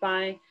accepted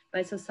by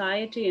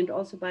society and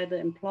also by the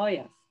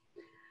employers.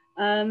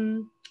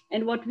 And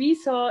what we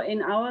saw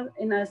in our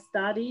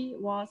study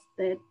was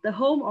that the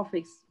home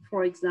office,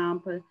 for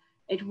example,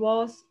 it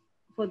was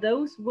for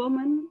those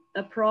women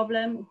a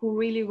problem who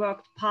really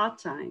worked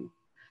part-time.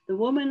 The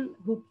woman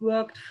who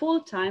worked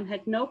full-time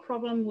had no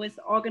problem with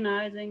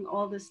organizing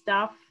all the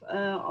stuff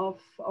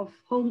of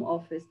home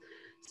office.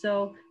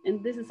 So,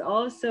 and this is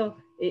also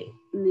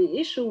an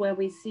issue where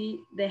we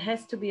see there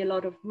has to be a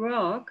lot of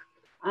work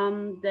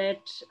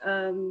that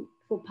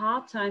for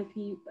part-time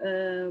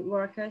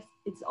workers,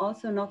 it's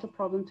also not a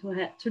problem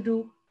to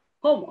do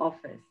home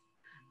office.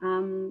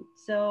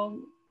 So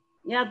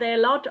yeah, there are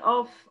a lot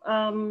of,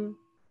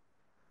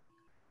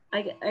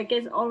 I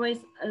guess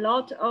always a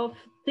lot of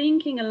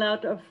thinking, a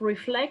lot of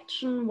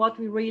reflection, what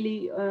we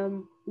really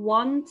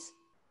want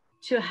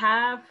to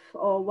have,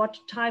 or what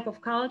type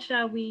of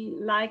culture we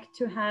like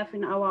to have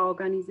in our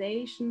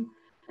organization.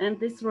 And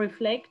this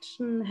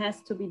reflection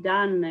has to be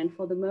done. And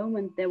for the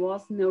moment, there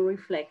was no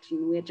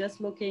reflection. We're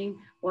just looking,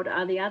 what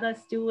are the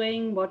others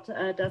doing? What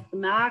does the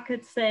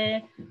market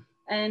say?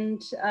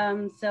 And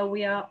so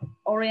we are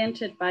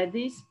oriented by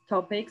these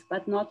topics,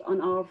 but not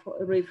on our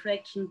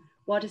reflection,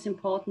 what is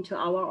important to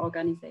our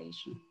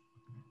organization.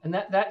 And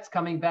that's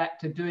coming back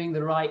to doing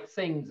the right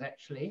things,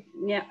 actually,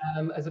 yeah.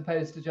 As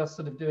opposed to just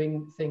sort of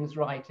doing things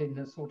right in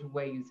the sort of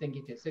way you think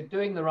it is. So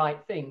doing the right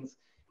things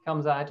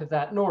comes out of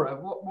that. Nora,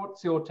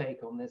 what's your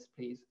take on this,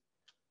 please?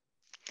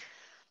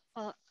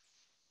 Well,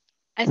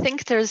 I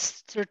think there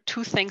are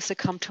two things that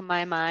come to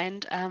my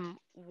mind.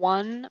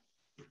 One,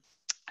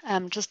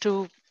 just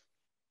to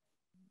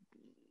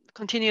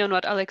continue on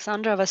what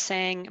Alexandra was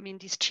saying, I mean,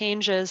 these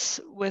changes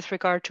with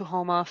regard to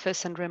home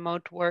office and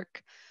remote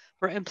work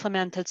were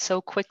implemented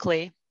so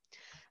quickly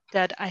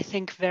that I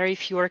think very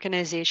few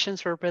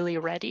organizations were really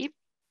ready.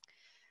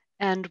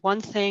 And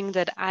one thing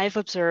that I've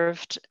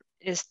observed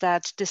is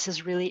that this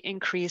has really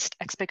increased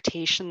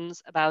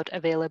expectations about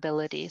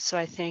availability. So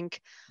I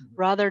think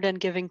rather than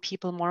giving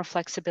people more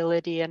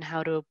flexibility in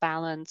how to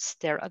balance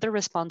their other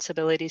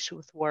responsibilities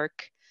with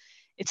work,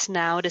 it's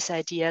now this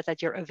idea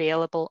that you're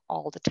available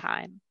all the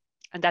time.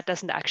 And that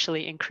doesn't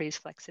actually increase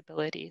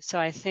flexibility. So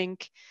I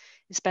think,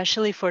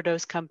 especially for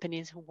those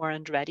companies who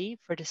weren't ready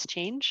for this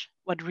change,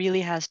 what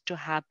really has to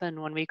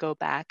happen when we go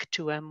back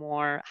to a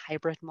more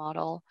hybrid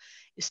model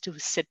is to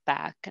sit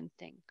back and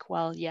think,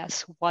 well,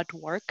 yes, what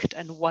worked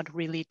and what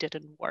really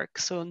didn't work.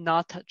 So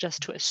not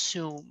just to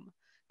assume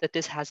that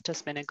this has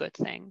just been a good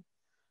thing.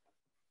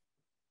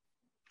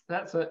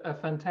 That's a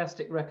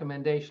fantastic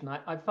recommendation.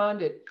 I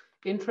found it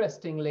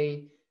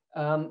interestingly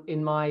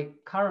in my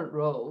current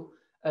role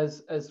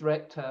as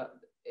rector,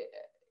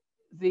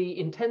 the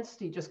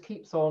intensity just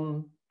keeps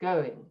on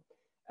going.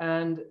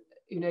 And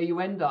you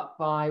end up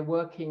by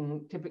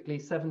working typically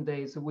 7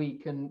 days a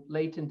week and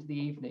late into the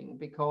evening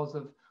because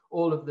of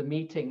all of the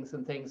meetings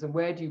and things. And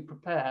where do you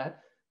prepare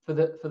for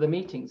the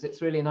meetings?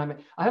 It's really nightmare.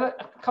 I have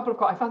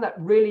I found that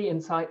really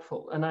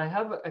insightful, and I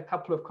have a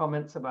couple of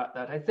comments about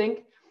that. I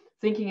think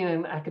thinking in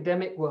an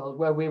academic world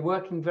where we're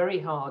working very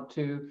hard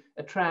to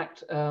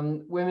attract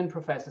women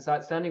professors,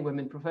 outstanding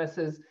women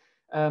professors,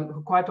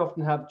 who quite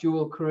often have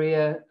dual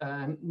career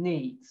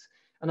needs.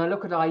 And I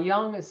look at our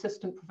young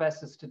assistant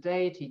professors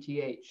today at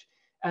ETH,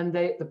 and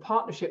the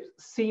partnerships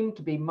seem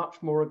to be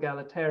much more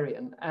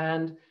egalitarian.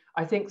 And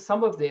I think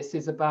some of this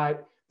is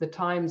about the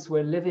times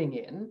we're living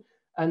in,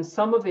 and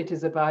some of it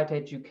is about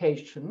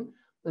education,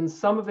 and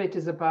some of it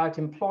is about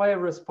employer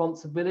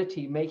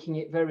responsibility, making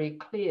it very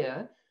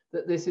clear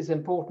that this is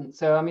important.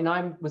 So, I mean,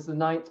 I was the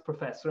 9th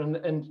professor,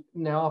 and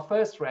now our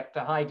first rector,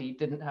 Heidi,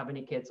 didn't have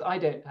any kids. I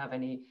don't have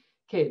any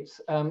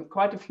kids.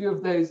 Quite a few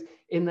of those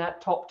in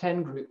that top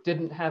 10 group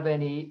didn't have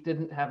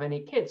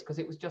any kids, because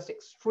it was just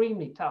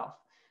extremely tough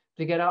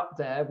to get up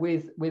there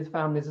with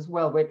families as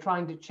well. We're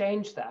trying to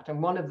change that,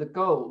 and one of the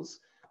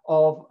goals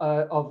of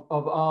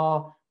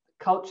our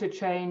culture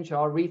change,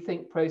 our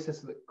rethink process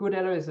that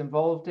Gudela is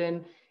involved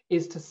in,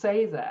 is to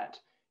say that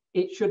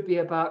it should be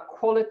about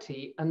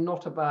quality and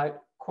not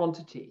about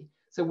quantity.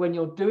 So when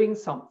you're doing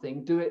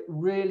something, do it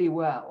really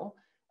well,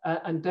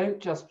 and don't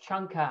just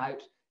chunk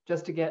out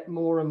just to get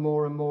more and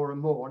more and more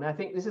and more. And I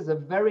think this is a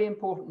very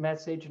important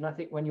message. And I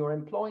think when you're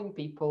employing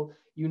people,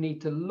 you need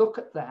to look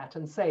at that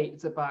and say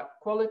it's about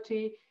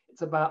quality,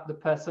 it's about the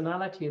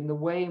personality and the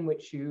way in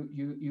which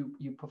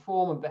you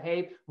perform and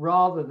behave,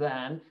 rather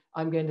than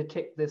I'm going to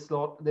tick this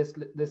lot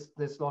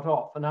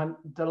off. And I'm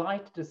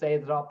delighted to say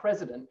that our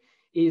president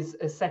is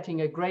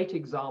setting a great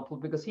example,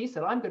 because he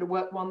said, I'm going to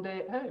work 1 day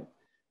at home.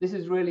 This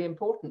is really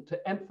important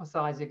to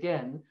emphasize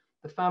again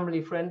the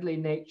family-friendly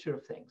nature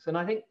of things. And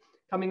I think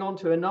coming on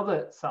to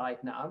another side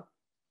now,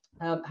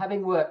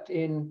 having worked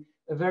in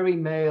a very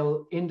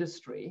male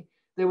industry,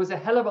 there was a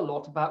hell of a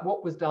lot about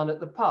what was done at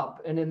the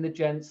pub and in the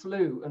gents'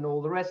 loo and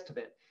all the rest of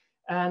it.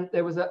 And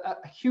there was a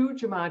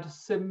huge amount of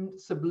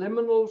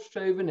subliminal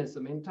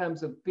chauvinism in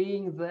terms of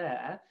being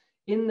there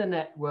in the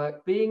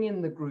network, being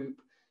in the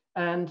group.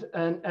 And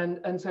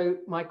so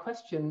my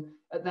question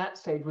at that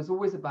stage was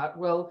always about,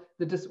 well,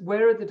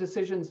 where are the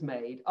decisions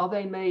made? Are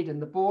they made in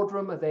the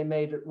boardroom? Are they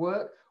made at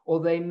work? Or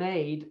are they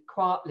made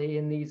quietly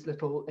in these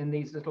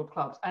little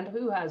clubs? And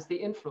who has the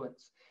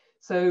influence?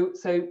 So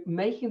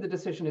making the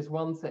decision is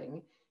one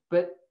thing,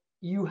 but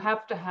you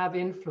have to have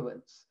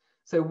influence.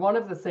 So one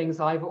of the things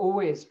I've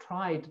always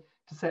tried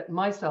to set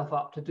myself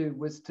up to do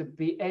was to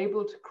be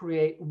able to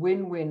create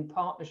win-win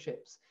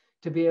partnerships,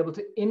 to be able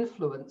to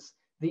influence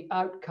the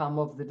outcome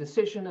of the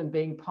decision and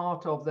being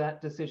part of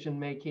that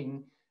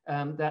decision-making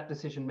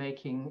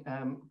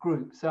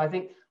group. So I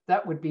think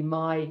that would be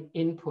my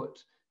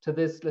input to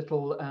this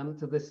little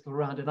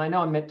round. And I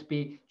know I'm meant to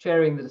be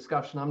chairing the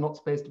discussion. I'm not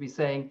supposed to be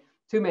saying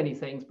too many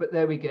things, but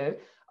there we go.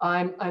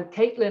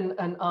 Caitlin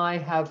and I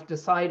have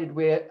decided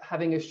we're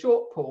having a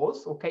short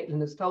pause, or Caitlin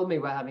has told me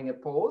we're having a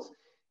pause.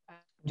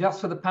 Just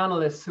for the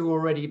panelists who are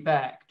already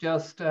back,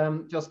 just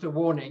a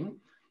warning.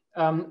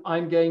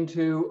 I'm going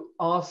to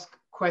ask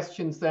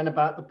questions then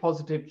about the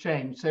positive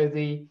change. So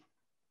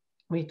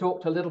we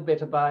talked a little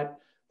bit about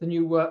the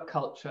new work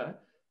culture.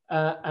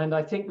 And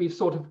I think we've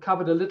sort of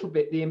covered a little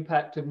bit the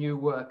impact of new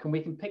work, and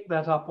we can pick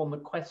that up on the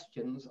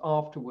questions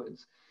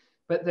afterwards.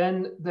 But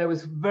then there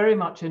was very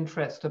much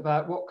interest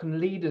about what can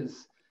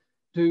leaders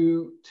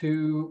do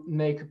to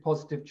make a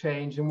positive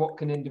change, and what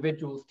can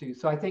individuals do.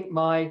 So I think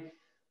my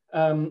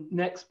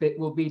next bit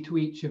will be to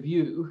each of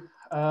you.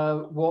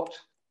 What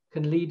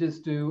can leaders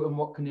do and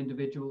what can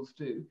individuals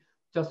do?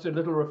 Just a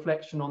little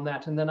reflection on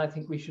that. And then I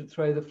think we should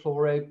throw the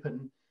floor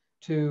open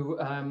to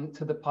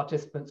the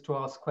participants to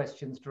ask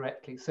questions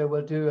directly. So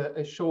we'll do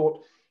a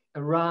short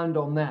around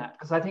on that,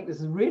 because I think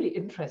this is really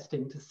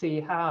interesting to see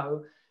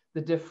how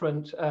the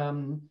different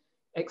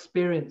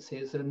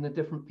experiences and the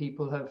different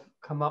people have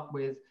come up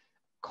with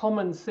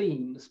common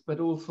themes, but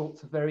all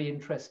sorts of very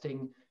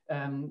interesting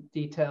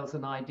details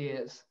and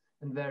ideas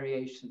and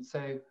variations.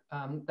 So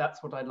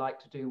that's what I'd like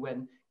to do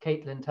when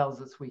Caitlin tells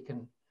us we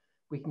can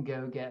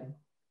go again.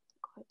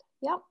 Good.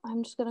 Yep,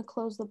 I'm just going to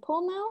close the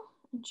poll now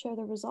and share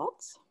the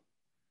results.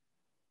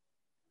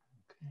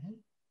 Okay.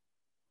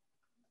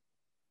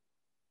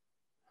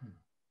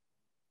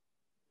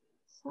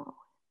 So it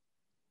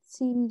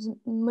seems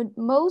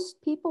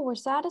most people were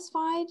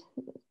satisfied.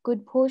 A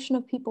good portion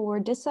of people were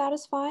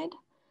dissatisfied.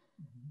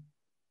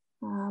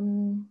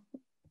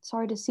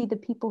 Sorry to see the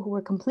people who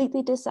were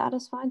completely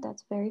dissatisfied.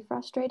 That's very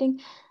frustrating.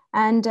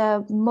 And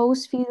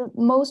most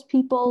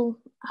people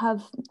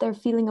have their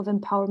feeling of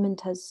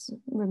empowerment has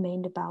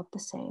remained about the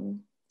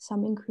same.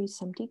 Some increase,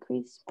 some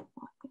decrease.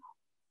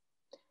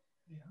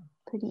 Yeah.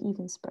 Pretty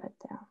even spread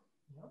there.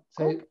 Yeah.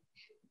 So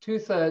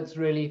 2/3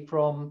 really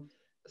from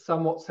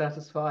somewhat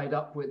satisfied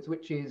upwards,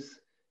 which is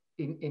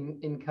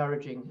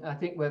encouraging. I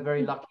think we're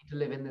very lucky to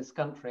live in this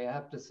country, I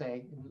have to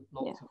say, in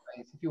lots of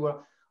ways. If you were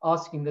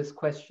asking this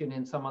question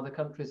in some other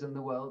countries in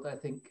the world, I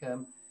think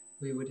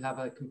we would have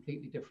a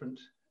completely different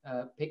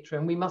picture.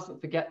 And we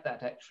mustn't forget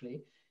that,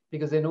 actually,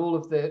 because in all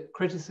of the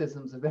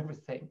criticisms of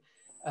everything,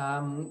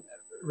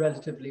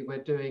 relatively,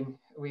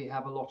 we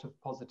have a lot of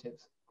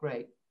positives.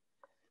 Great.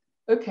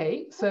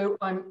 Okay, so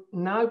I'm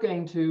now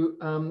going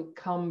to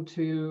come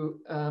to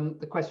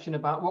the question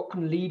about what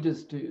can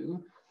leaders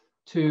do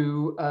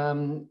to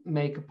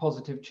make a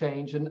positive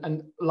change,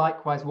 and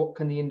likewise, what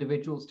can the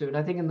individuals do? And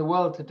I think in the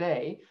world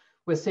today,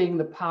 we're seeing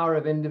the power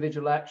of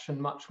individual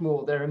action much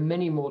more. There are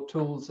many more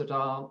tools at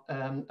our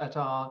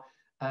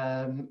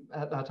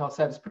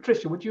service.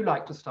 Patricia, would you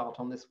like to start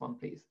on this one,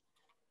 please?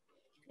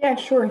 Yeah,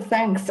 sure,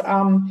 thanks.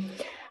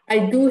 I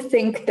do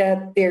think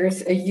that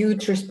there's a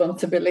huge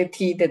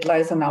responsibility that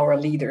lies on our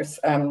leaders.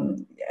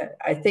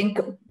 I think,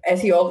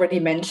 as you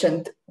already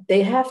mentioned,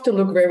 they have to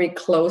look very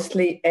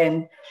closely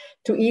and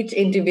to each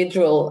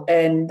individual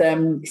and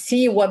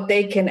see what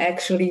they can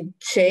actually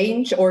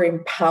change or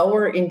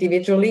empower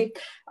individually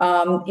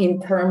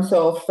in terms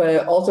of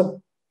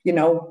also,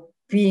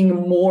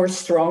 being more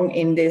strong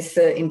in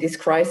this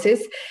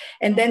crisis.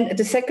 And then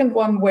the second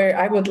one where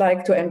I would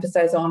like to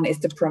emphasize on is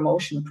the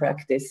promotion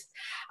practice.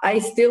 I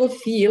still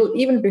feel,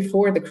 even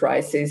before the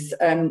crisis,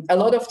 a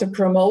lot of the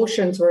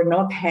promotions were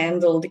not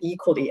handled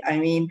equally. I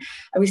mean,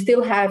 we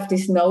still have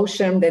this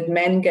notion that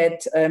men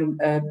get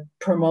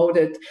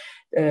promoted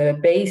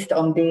based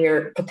on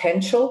their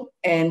potential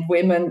and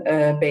women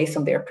based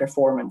on their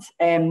performance.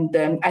 And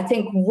I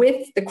think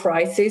with the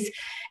crisis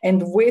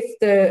and with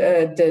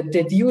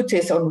the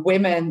duties on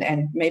women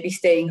and maybe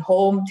staying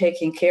home,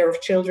 taking care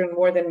of children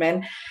more than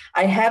men,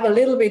 I have a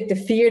little bit the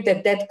fear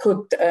that that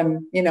could,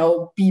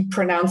 be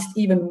pronounced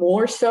even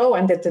more so,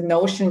 and that the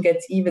notion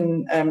gets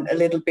even a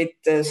little bit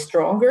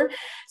stronger.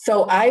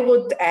 So I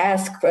would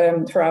ask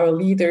for our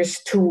leaders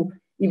to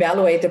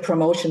evaluate the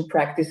promotion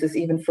practices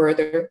even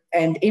further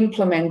and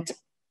implement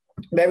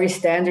very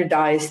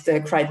standardized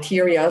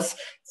criteria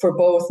for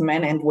both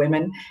men and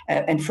women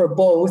and for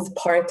both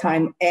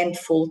part-time and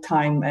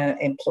full-time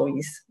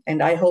employees.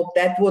 And I hope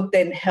that would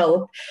then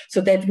help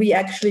so that we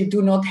actually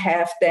do not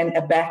have then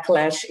a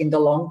backlash in the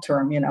long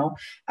term,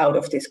 out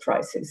of this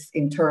crisis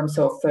in terms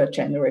of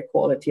gender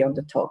equality on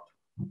the top.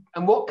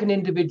 And what can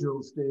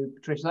individuals do,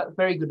 Patricia? That's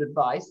very good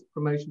advice.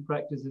 Promotion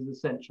practice is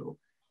essential.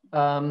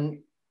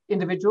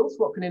 Individuals,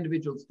 what can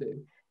individuals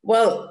do?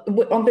 Well,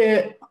 on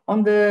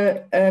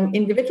the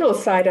individual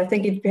side, I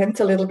think it depends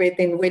a little bit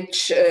in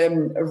which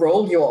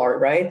role you are,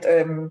 right?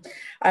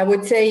 I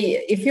would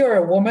say if you're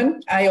a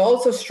woman, I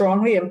also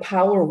strongly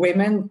empower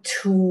women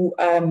to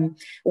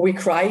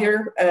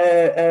require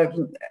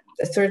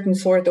a certain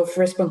sort of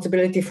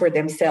responsibility for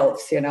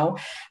themselves.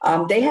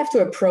 They have to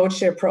approach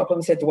their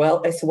problems as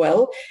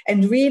well,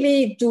 and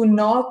really do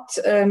not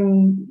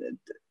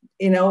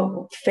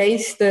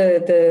face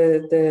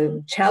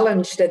the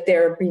challenge that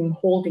they're being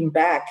holding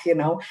back,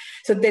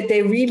 so that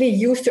they really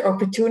use the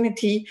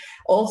opportunity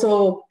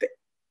also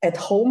at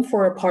home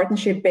for a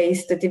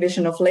partnership-based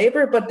division of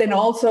labor, but then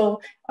also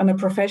on a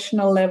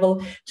professional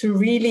level to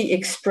really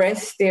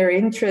express their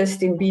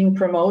interest in being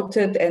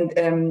promoted.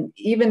 And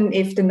even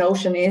if the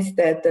notion is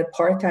that the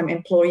part-time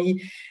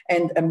employee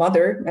and a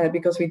mother,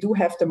 because we do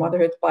have the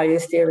motherhood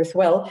bias there as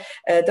well,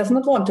 does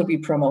not want to be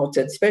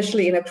promoted,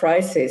 especially in a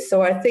crisis.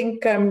 So I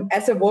think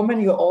as a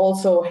woman, you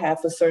also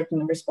have a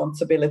certain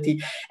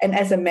responsibility. And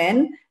as a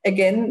man,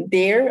 again,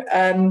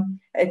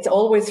 it's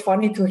always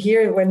funny to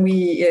hear when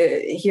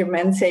we hear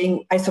men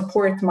saying, I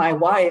support my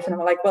wife. And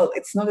I'm like, well,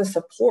 it's not a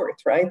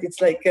support, right? It's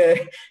like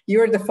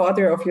you're the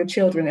father of your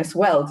children as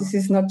well. This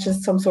is not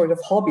just some sort of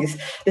hobbies.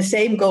 The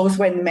same goes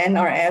when men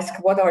are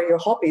asked, what are your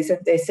hobbies? And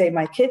they say,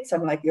 my kids.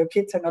 I'm like, your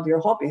kids are not your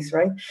hobbies,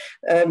 right?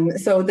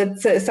 So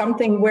that's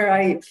something where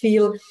I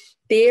feel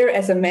there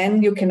as a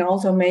man, you can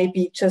also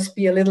maybe just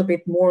be a little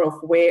bit more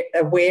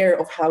aware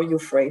of how you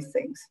phrase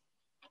things.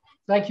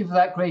 Thank you for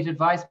that great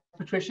advice,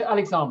 Patricia.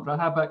 Alexandra,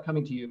 how about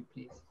coming to you,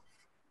 please?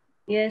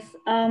 Yes,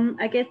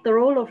 I guess the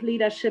role of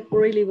leadership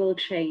really will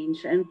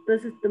change. And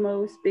this is the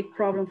most big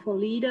problem for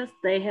leaders.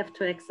 They have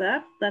to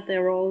accept that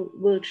their role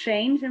will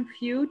change in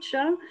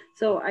future.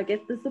 So I guess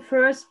this is the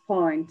first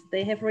point.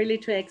 They have really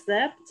to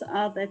accept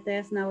that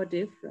there's now a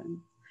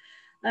difference.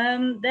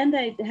 Then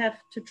they have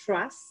to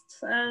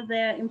trust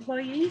their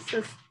employees.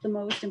 That's the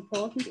most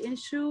important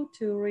issue,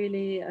 to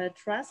really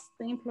trust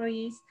the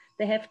employees.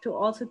 They have to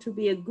also to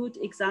be a good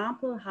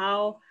example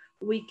how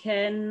we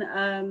can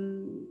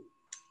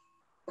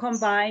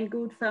combine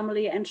good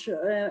family and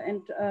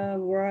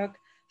work,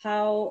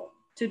 how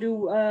to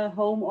do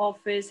home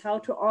office, how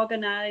to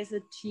organize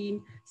a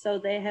team. So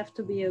they have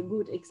to be a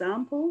good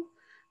example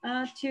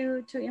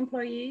to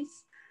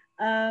employees.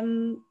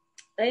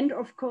 And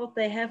of course,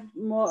 they have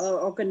more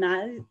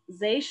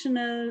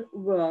organizational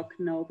work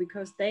now,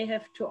 because they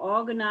have to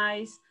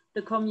organize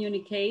the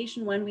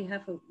communication. When we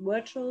have a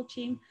virtual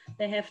team,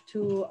 they have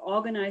to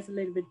organize a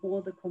little bit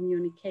more the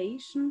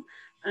communication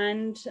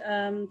and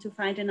to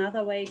find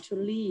another way to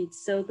lead.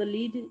 So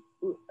the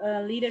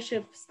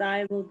leadership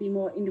style will be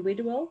more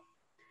individual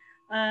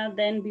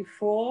than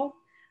before.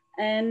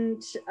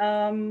 And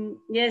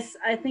yes,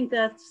 I think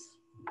that's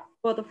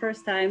for the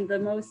first time the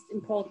most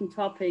important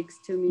topics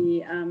to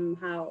me,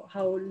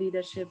 how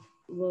leadership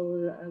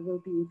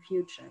will be in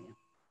future. Yeah.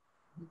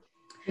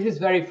 This is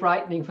very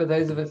frightening for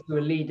those of us who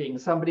are leading.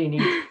 Somebody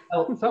needs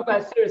help. So,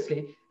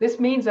 seriously, this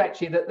means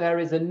actually that there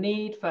is a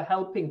need for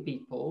helping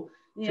people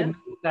to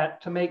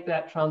make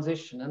that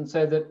transition, and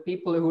so that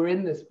people who are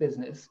in this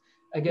business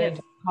are going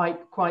to be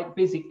quite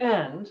busy,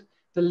 and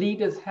the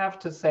leaders have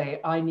to say,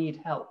 I need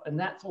help. And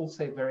that's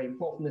also very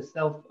important, the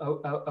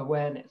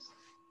self-awareness.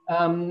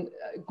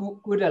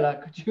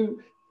 Gudela, could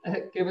you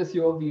give us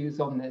your views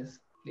on this,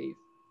 please?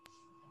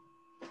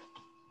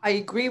 I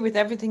agree with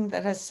everything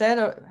that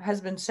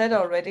has been said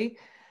already,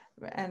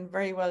 and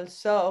very well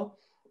so.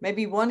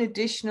 Maybe one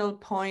additional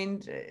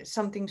point,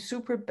 something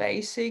super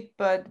basic,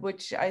 but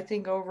which I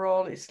think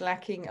overall is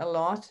lacking a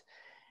lot,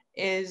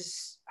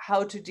 is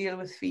how to deal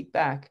with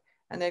feedback.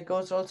 And that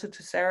goes also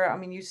to Sarah. I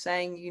mean, you're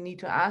saying you need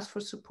to ask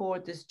for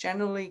support. This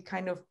generally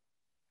kind of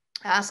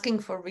asking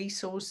for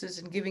resources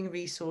and giving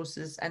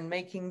resources and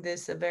making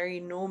this a very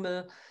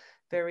normal,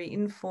 very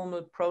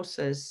informal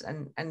process.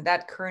 And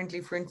that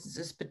currently, for instance,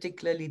 is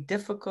particularly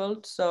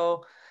difficult.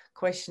 So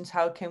questions,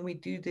 how can we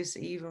do this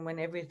even when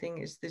everything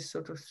is this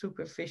sort of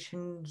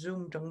superficial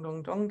Zoom dong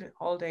dong dong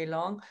all day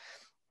long?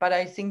 But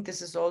I think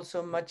this is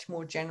also a much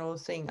more general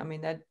thing. I mean,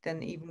 that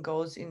then even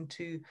goes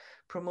into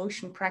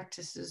promotion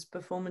practices,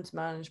 performance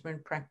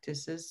management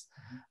practices.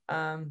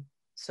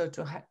 So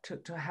to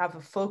have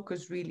a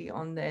focus really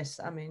on this,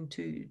 I mean,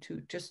 to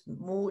just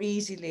more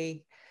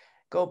easily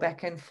go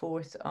back and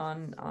forth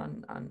on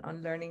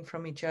learning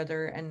from each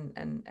other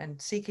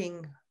and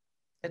seeking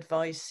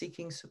advice,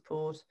 seeking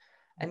support,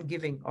 and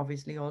giving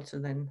obviously also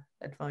then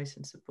advice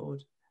and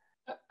support.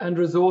 And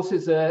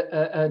resources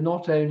are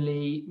not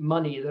only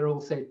money, they're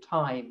also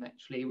time,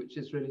 actually, which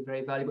is really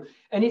very valuable.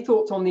 Any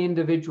thoughts on the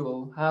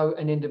individual, how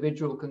an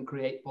individual can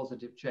create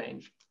positive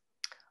change?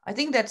 I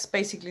think that's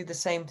basically the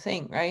same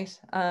thing, right?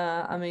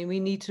 I mean, we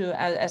need to,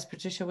 as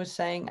Patricia was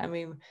saying, I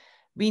mean,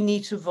 we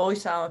need to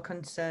voice our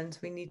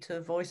concerns. We need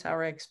to voice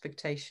our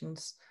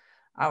expectations.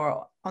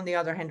 On the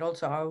other hand,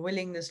 also our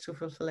willingness to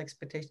fulfill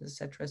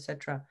expectations, etc.,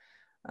 etc.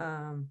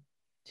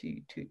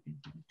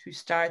 To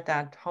start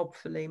that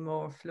hopefully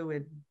more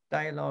fluid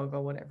dialogue,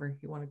 or whatever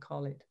you want to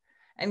call it.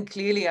 And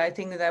clearly, I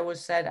think that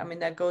was said, I mean,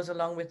 that goes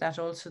along with that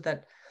also,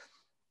 that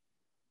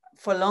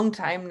for a long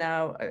time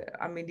now,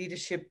 I mean,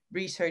 leadership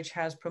research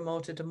has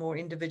promoted a more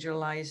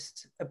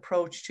individualized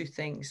approach to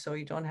things. So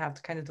you don't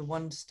have kind of the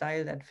one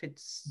style that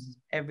fits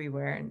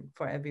everywhere and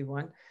for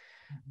everyone.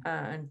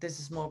 And this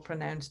is more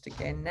pronounced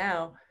again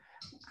now.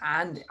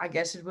 And I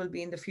guess it will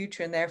be in the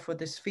future. And therefore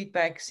this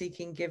feedback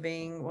seeking,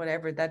 giving,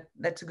 whatever,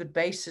 that's a good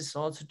basis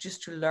also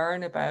just to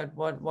learn about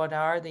what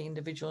are the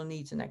individual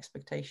needs and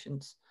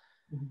expectations.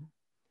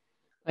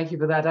 Thank you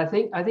for that. I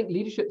think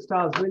leadership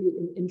style is really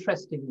an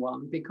interesting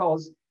one,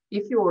 because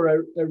if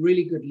you're a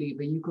really good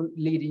leader, you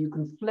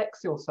can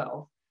flex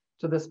yourself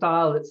to the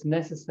style that's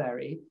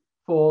necessary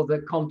for the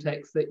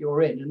context that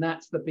you're in. And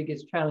that's the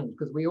biggest challenge,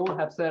 because we all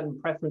have certain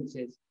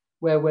preferences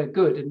where we're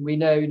good. And we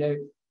know,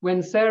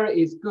 when Sarah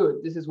is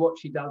good, this is what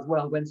she does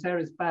well. When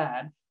Sarah's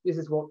bad, this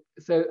is what,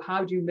 so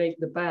how do you make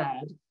the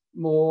bad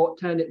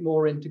turn it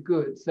more into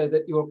good, so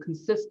that you're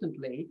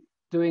consistently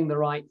doing the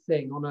right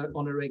thing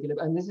on a regular,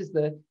 and this is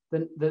the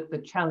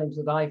challenge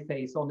that I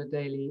face on a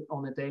daily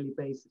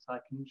basis. I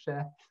can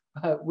share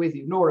with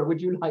you. Nora,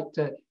 would you like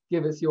to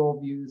give us your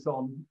views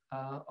on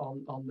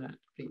that,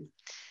 please?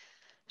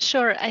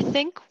 Sure. I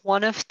think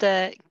one of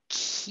the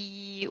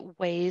key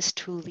ways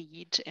to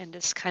lead in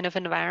this kind of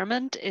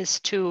environment is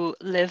to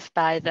live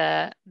by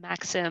the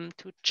maxim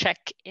to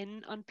check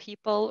in on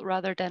people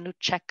rather than to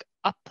check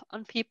up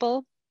on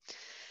people.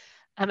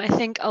 I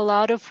think a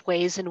lot of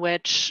ways in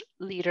which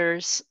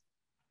leaders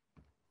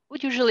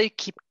would usually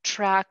keep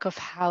track of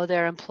how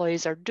their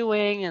employees are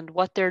doing and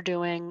what they're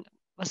doing.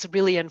 Was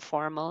really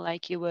informal.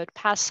 Like you would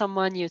pass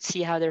someone, you'd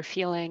see how they're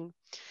feeling.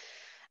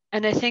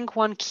 And I think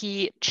one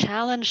key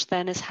challenge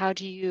then is how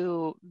do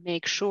you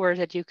make sure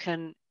that you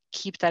can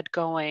keep that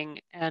going?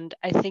 And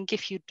I think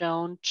if you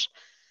don't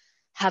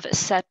have a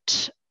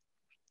set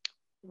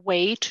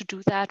way to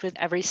do that with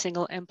every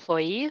single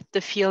employee,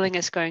 the feeling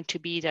is going to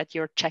be that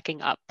you're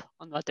checking up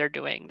on what they're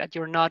doing, that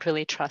you're not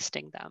really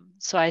trusting them.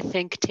 So I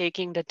think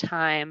taking the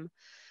time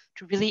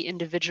to really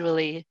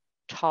individually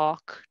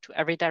talk to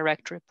every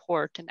direct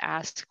report and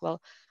ask,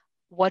 well,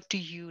 what do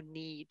you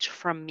need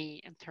from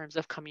me in terms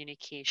of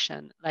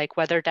communication? Like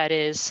whether that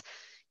is,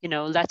 you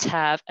know, let's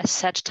have a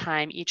set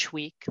time each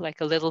week,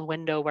 like a little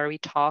window where we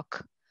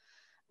talk,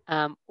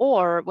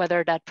 or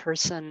whether that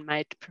person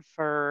might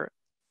prefer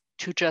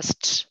to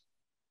just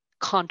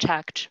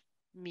contact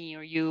me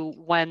or you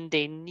when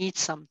they need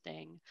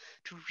something,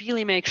 to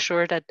really make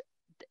sure that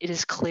it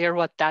is clear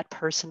what that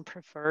person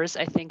prefers.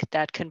 I think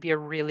that can be a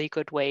really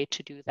good way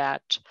to do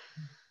that.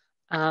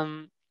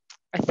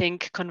 I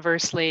think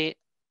conversely,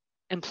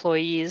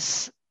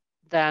 employees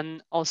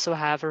then also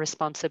have a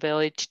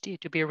responsibility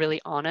to be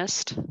really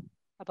honest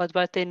about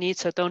what they need.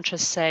 So don't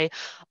just say,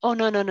 oh,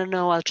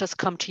 no, I'll just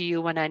come to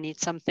you when I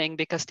need something,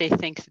 because they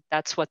think that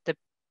that's what the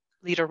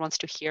leader wants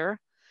to hear.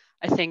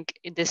 I think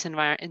in this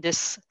environment, in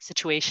this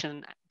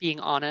situation, being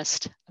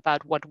honest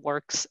about what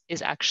works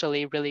is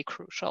actually really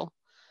crucial.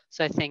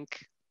 So I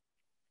think,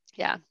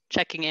 yeah,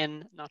 checking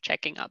in, not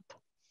checking up.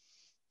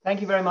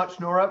 Thank you very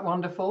much, Nora.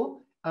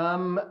 Wonderful.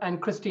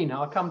 And Christina,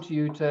 I'll come to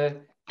you to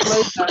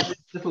close out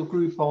this little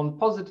group on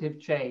positive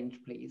change,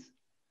 please.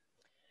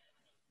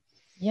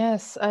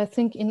 Yes, I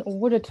think in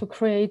order to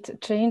create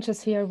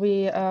changes here,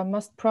 we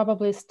must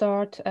probably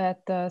start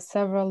at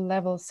several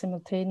levels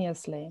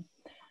simultaneously.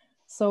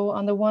 So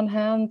on the one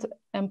hand,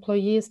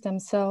 employees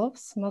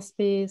themselves must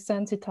be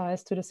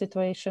sensitized to the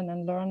situation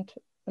and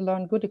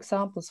learn good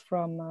examples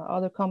from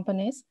other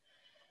companies.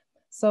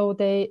 So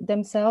they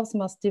themselves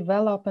must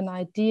develop an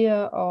idea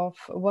of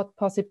what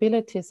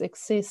possibilities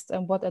exist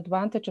and what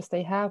advantages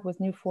they have with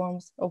new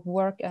forms of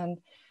work and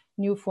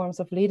new forms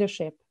of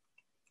leadership.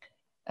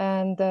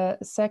 And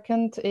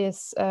second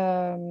is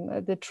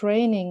the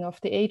training of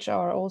the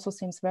HR also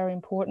seems very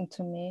important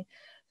to me.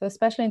 So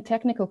especially in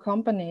technical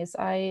companies,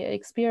 I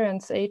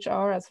experience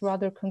HR as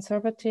rather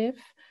conservative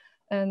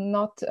and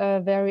not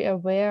very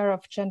aware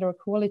of gender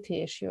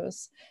equality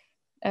issues.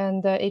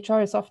 And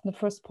HR is often the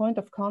first point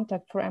of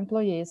contact for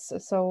employees.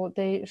 So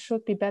they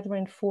should be better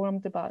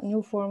informed about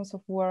new forms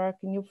of work,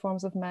 new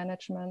forms of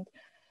management,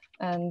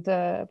 and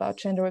about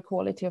gender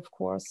equality, of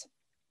course.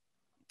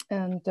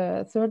 And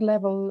third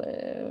level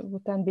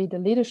would then be the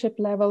leadership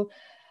level.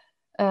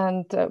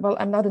 And well,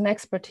 I'm not an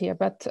expert here,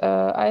 but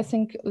I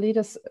think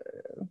leaders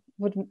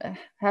would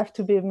have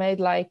to be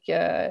made like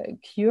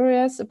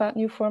curious about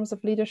new forms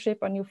of leadership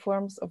or new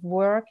forms of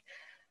work,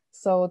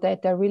 so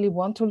that they really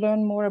want to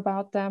learn more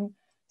about them.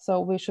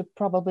 So we should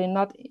probably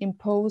not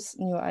impose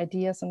new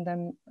ideas on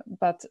them,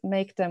 but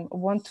make them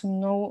want to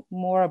know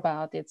more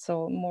about it.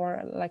 So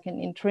more like an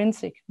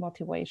intrinsic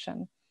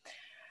motivation.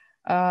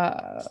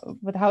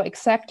 But how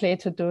exactly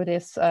to do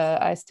this,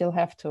 I still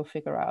have to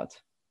figure out.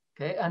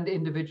 Okay, and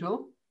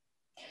individual?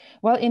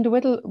 Well,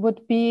 individual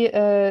would be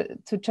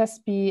to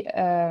just be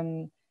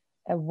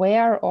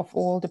aware of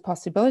all the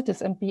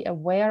possibilities and be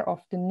aware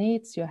of the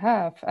needs you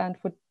have. And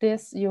with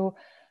this, you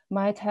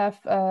might have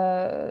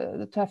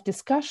to have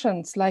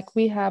discussions like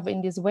we have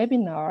in this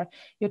webinar.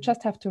 You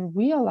just have to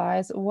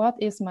realize, what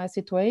is my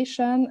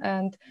situation,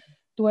 and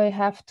do I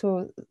have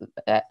to,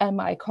 am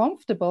I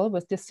comfortable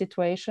with this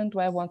situation? Do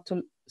I want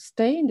to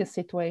stay in this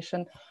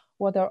situation?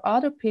 What are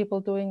other people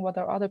doing? What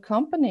are other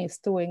companies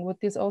doing? Would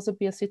this also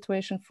be a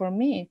situation for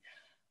me?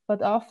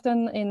 But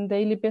often in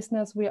daily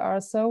business, we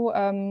are so,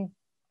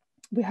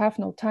 we have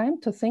no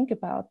time to think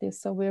about this.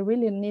 So we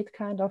really need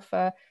kind of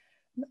a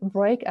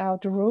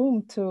breakout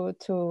room to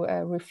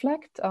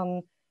reflect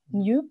on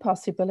new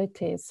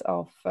possibilities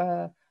of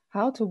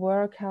how to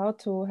work, how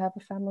to have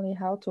a family,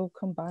 how to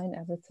combine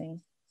everything.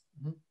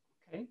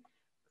 Okay,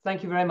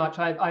 thank you very much.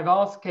 I've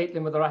asked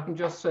Caitlin whether I can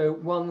just show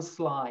one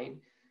slide,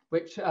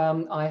 which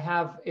I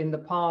have in the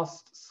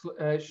past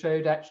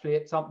showed actually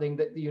at something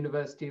that the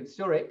University of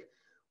Zurich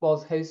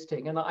was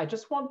hosting. And I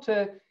just want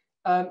to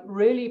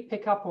really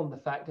pick up on the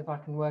fact, if I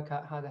can work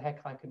out how the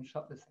heck I can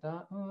shut this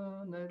down.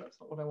 No, that's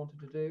not what I wanted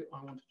to do.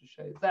 I wanted to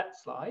show that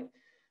slide.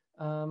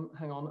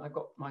 Hang on, I've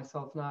got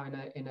myself now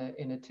in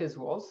a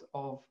tizwas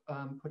of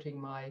putting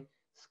my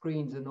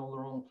screens in all the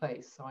wrong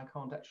place, so I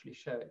can't actually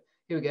show it.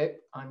 Here we go.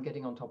 I'm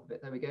getting on top of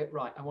it. There we go.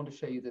 Right. I want to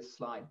show you this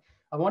slide.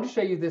 I want to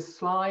show you this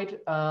slide.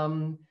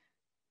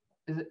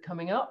 Is it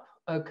coming up?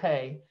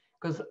 Okay.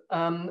 Because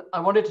I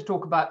wanted to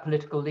talk about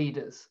political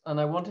leaders, and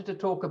I wanted to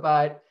talk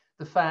about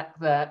the fact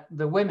that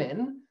the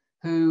women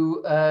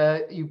who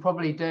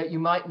you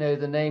might know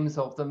the names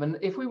of them, and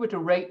if we were to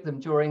rate them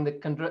during the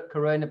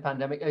corona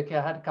pandemic, okay,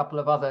 I had a couple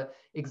of other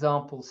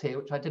examples here,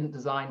 which I didn't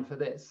design for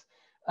this,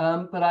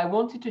 but I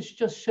wanted to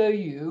just show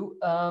you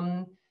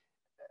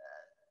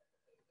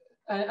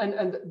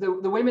and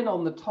the women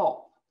on the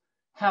top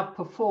have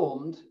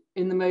performed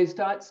in the most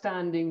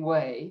outstanding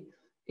way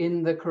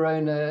in the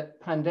corona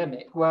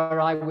pandemic,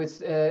 where I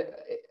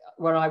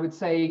would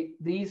say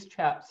these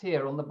chaps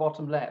here on the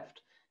bottom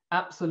left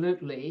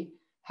absolutely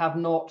have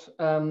not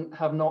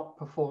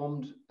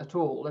performed at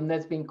all. And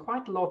there's been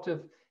quite a lot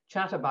of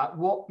chat about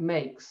what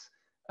makes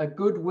a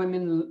good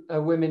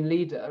women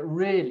leader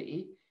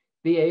really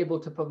be able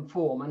to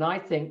perform. And I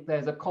think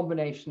there's a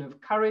combination of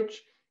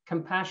courage,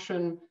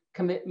 compassion,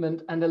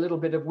 commitment, and a little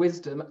bit of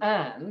wisdom.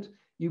 And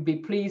you'd be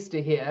pleased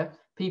to hear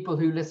people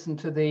who listen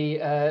to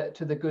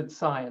the good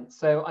science.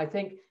 So I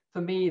think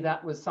for me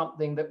that was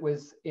something that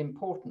was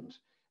important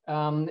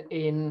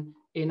in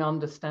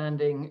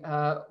understanding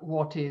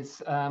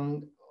what's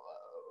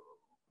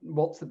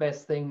the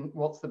best thing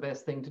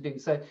to do.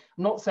 So I'm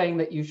not saying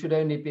that you should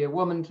only be a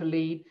woman to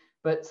lead,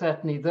 but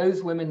certainly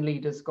those women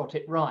leaders got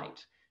it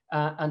right.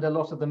 And a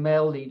lot of the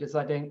male leaders,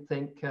 I don't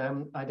think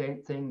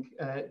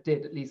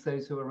did, at least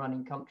those who are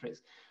running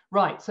countries.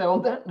 Right, so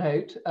on that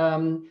note,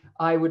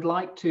 I would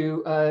like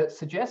to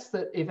suggest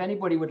that if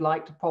anybody would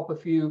like to pop a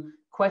few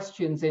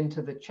questions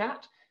into the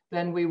chat,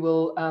 then we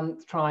will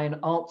try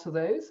and answer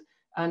those.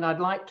 And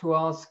I'd like to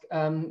ask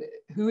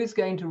who is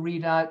going to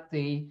read out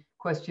the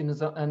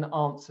questions and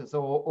answers,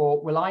 or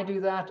will I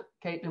do that?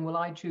 Caitlin, will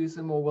I choose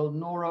them, or will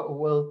Nora,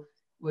 or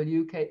will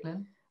you,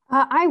 Caitlin?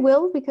 I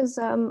will, because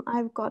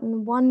I've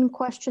gotten one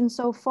question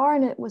so far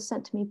and it was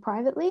sent to me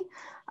privately.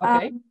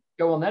 Okay,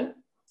 go on then.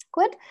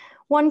 Good.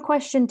 One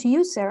question to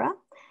you, Sarah.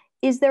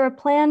 Is there a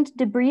planned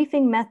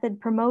debriefing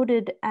method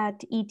promoted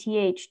at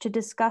ETH to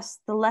discuss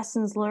the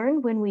lessons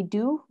learned when we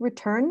do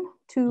return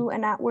to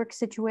an at-work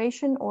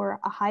situation or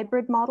a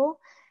hybrid model?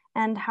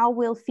 And how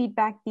will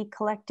feedback be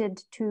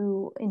collected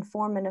to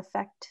inform and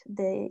affect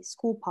the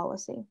school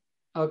policy?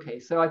 Okay,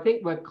 so I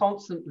think we're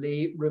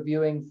constantly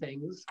reviewing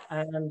things,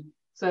 and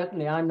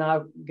certainly I'm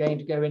now going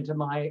to go into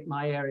my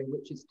area,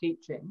 which is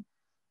teaching.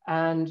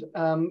 And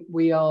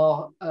we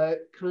are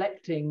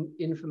collecting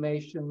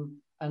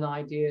information and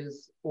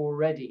ideas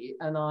already.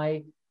 And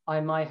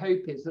my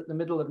hope is that the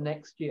middle of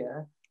next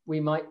year, we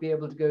might be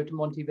able to go to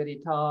Monte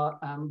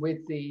Verita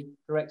with the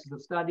directors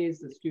of studies,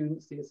 the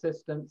students, the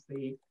assistants,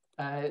 the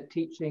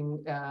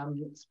teaching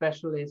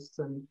specialists,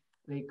 and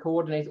the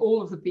coordinators,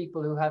 all of the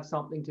people who have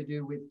something to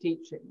do with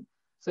teaching,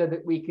 so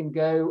that we can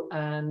go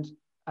and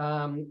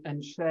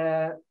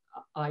share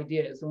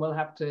ideas. And we'll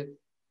have to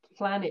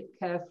plan it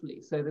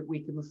carefully so that we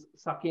can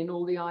suck in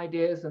all the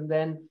ideas and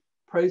then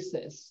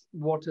process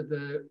what are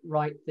the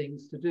right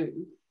things to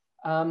do.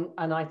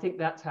 And I think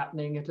that's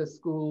happening at a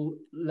school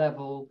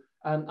level.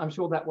 I'm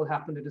sure that will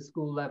happen at a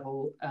school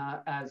level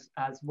as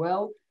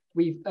well.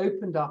 We've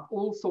opened up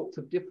all sorts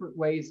of different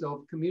ways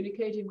of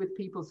communicating with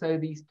people. So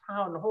these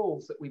town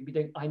halls that we've been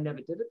doing, I never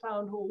did a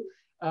town hall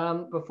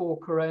before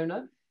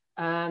Corona.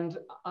 And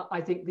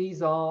I think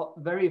these are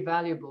very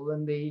valuable,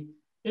 and the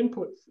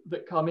inputs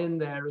that come in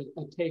there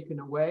are taken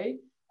away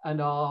and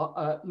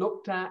are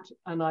looked at.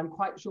 And I'm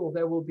quite sure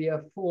there will be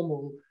a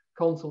formal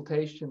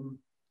consultation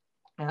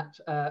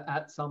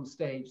at some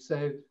stage.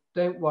 So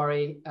don't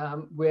worry,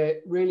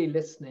 we're really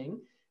listening.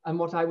 And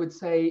what I would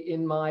say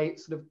in my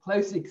sort of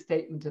closing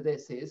statement to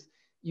this is,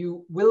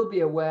 you will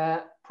be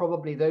aware,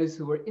 probably those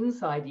who are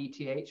inside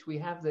ETH, we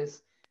have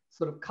this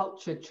sort of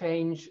culture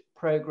change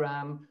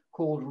program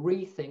called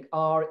Rethink,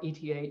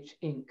 RETH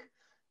Inc.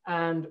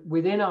 And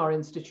within our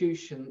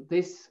institution,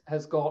 this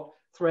has got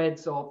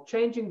threads of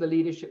changing the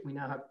leadership. We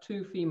now have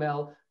 2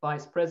 female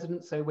vice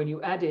presidents. So when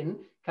you add in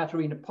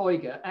Katarina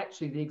Poiger,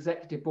 actually the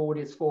executive board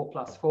is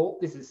 4+4.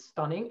 This is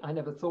stunning. I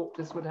never thought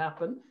this would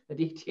happen at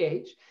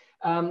ETH.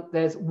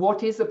 There's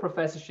what is a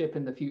professorship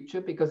in the future,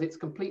 because it's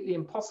completely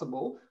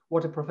impossible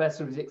what a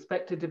professor is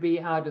expected to be.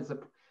 How do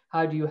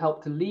you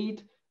help to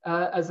lead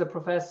as a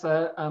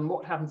professor?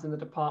 What happens in the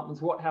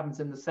departments? What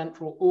happens in the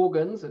central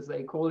organs, as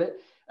they call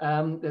it,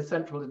 the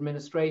central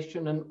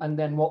administration, and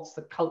then what's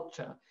the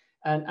culture?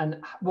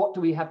 And what do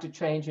we have to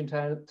change in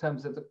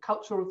terms of the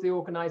culture of the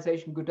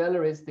organization?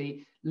 Gudela is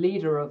the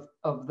leader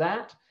of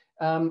that,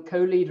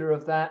 co-leader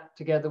of that,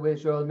 together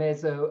with Joel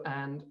Mezo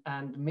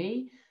and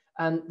me.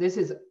 And this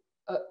is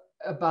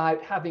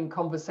about having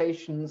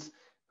conversations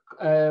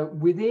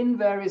within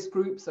various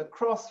groups,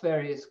 across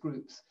various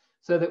groups,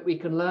 so that we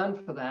can learn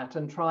from that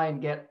and try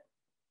and get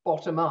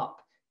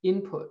bottom-up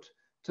input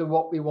to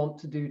what we want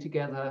to do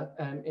together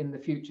in the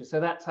future. So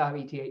that's how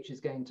ETH is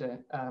going to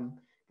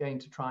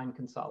try and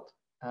consult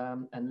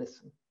and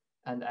listen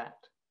and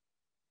act.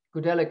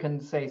 Gudela can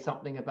say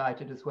something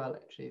about it as well,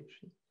 actually. If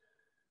she...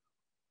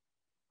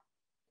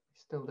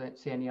 Still don't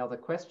see any other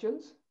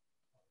questions.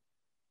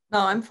 No,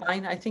 I'm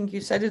fine. I think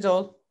you said it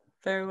all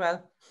very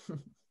well.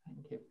 Thank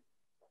you.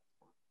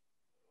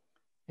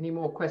 Any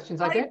more questions?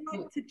 I'd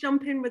like to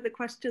jump in with a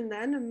question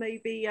then, and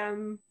maybe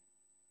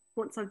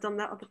once I've done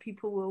that, other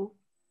people will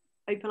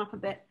open up a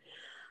bit.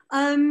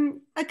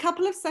 A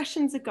couple of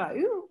sessions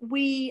ago,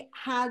 we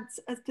had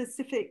a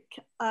specific,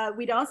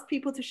 we'd asked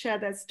people to share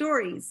their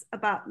stories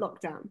about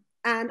lockdown.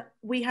 And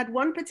we had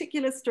one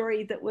particular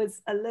story that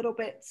was a little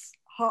bit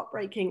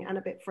heartbreaking and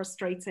a bit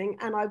frustrating.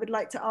 And I would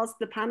like to ask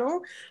the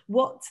panel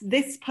what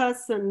this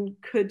person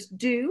could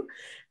do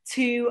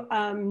to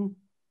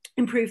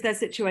improve their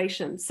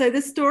situation. So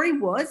the story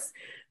was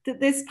that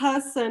this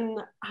person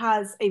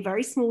has a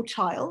very small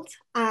child,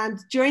 and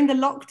during the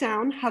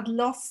lockdown had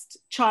lost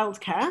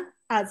childcare,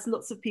 as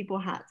lots of people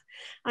had,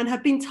 and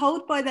have been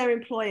told by their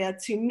employer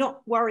to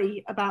not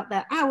worry about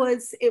their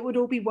hours, it would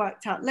all be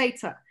worked out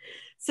later.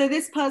 So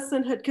this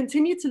person had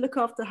continued to look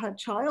after her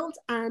child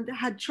and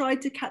had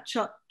tried to catch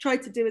up,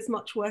 tried to do as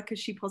much work as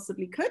she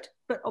possibly could,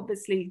 but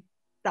obviously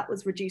that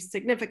was reduced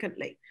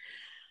significantly.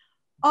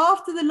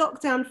 After the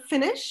lockdown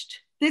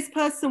finished, this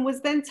person was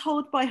then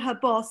told by her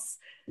boss,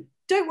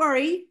 don't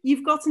worry,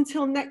 you've got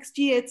until next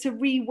year to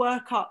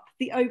rework up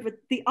the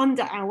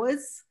under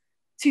hours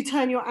to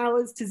turn your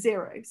hours to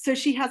 0. So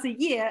she has a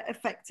year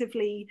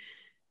effectively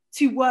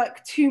to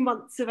work 2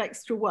 months of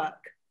extra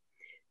work.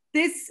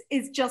 This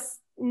is just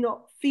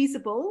not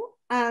feasible.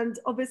 And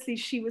obviously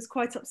she was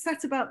quite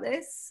upset about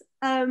this.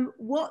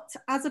 What,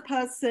 as a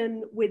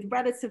person with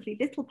relatively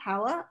little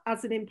power,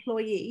 as an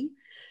employee,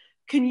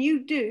 can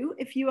you do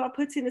if you are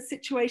put in a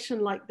situation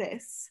like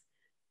this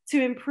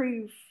to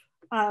improve?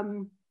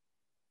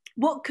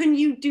 What can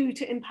you do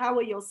to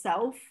empower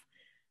yourself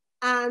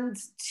and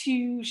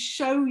to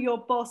show your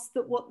boss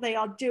that what they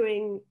are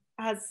doing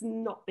has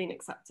not been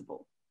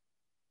acceptable?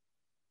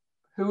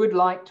 Who would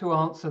like to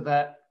answer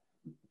that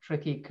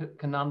tricky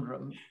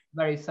conundrum?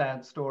 Very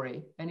sad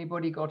story.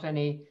 Anybody got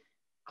any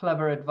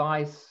clever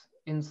advice,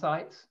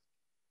 insights?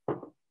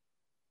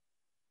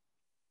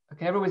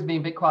 Okay, everyone's being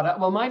a bit quiet.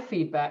 Well, my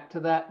feedback to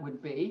that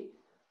would be,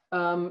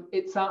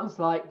 it sounds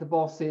like the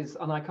boss is,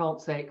 and I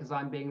can't say it because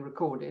I'm being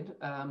recorded,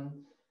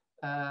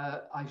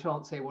 I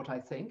shan't say what I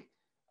think.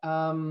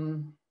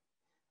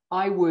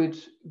 I would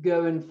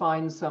go and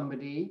find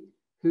somebody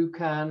who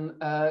can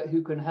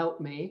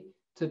help me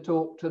to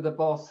talk to the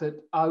boss at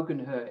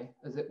Augenhöhe,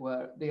 as it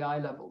were, the eye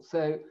level.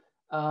 So,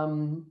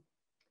 and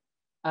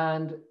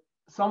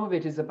some of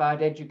it is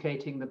about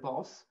educating the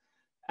boss,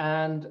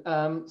 and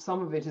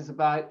some of it is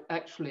about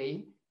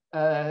actually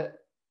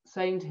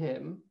saying to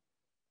him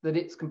that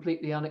it's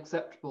completely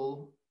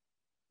unacceptable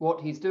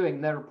what he's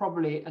doing. There are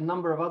probably a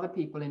number of other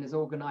people in his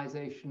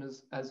organization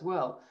as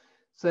well.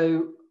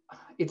 So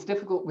it's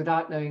difficult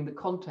without knowing the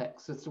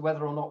context as to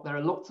whether or not there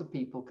are lots of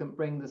people can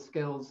bring the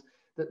skills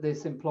that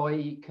this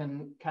employee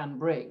can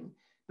bring.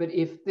 But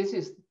if this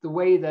is the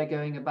way they're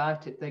going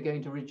about it, they're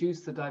going to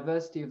reduce the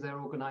diversity of their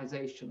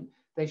organization.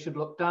 They should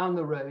look down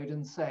the road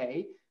and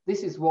say,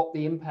 this is what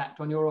the impact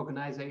on your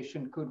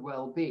organization could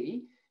well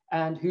be,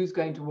 and who's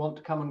going to want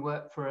to come and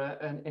work for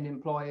an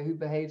employer who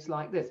behaves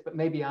like this. But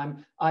maybe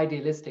I'm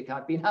idealistic.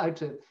 I've been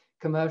out of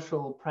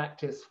commercial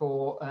practice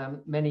for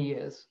many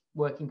years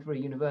working for a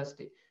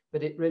university,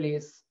 but it really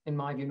is, in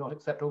my view, not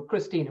acceptable.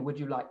 Christina, would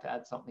you like to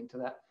add something to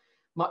that?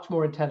 Much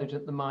more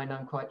intelligent than mine,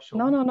 I'm quite sure.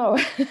 No.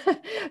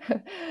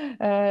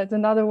 It's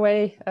another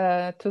way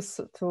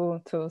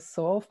to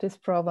solve this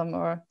problem,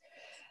 or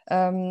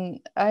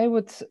I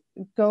would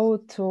go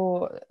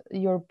to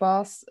your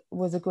boss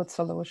with the good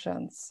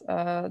solutions.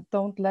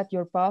 Don't let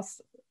your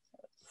boss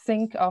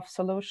think of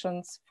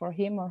solutions for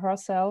him or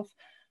herself,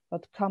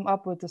 but come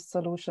up with the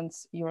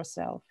solutions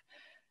yourself.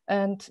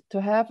 And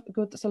to have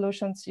good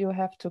solutions, you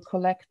have to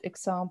collect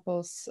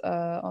examples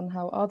on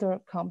how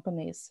other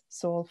companies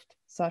solved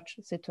such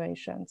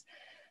situations.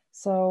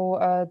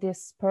 So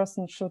this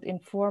person should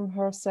inform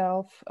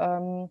herself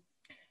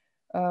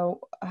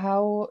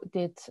how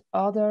did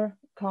other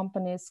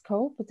companies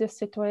cope with this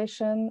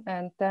situation,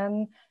 and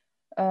then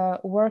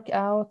work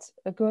out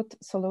a good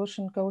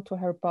solution, go to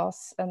her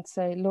boss and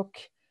say, look,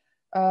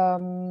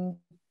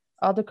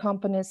 other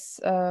companies,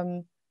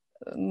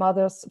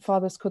 mothers,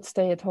 fathers could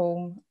stay at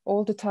home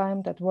all the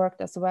time, that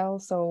worked as well.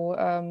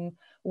 So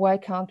why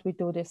can't we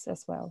do this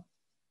as well?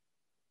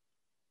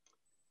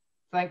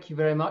 Thank you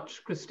very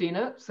much,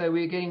 Christina. So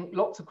we're getting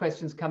lots of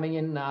questions coming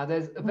in now.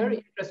 There's a very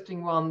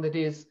interesting one that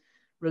is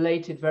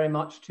related very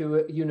much to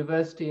a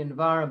university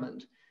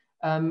environment,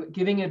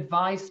 giving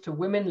advice to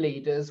women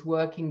leaders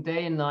working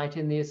day and night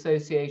in the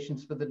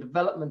associations for the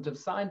development of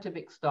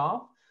scientific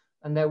staff,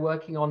 and they're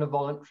working on a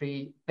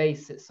voluntary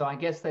basis. So I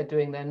guess they're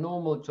doing their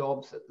normal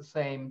jobs at the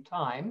same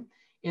time.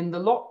 In the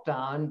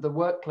lockdown, the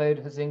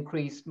workload has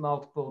increased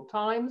multiple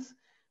times.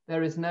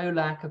 There is no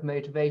lack of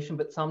motivation,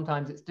 but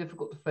sometimes it's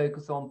difficult to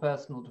focus on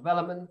personal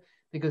development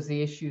because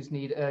the issues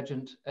need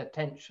urgent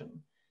attention.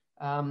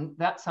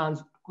 That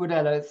sounds,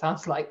 Gudela, it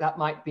sounds like that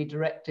might be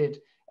directed,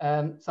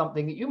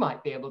 something that you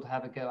might be able to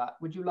have a go at.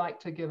 Would you like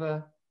to give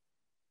an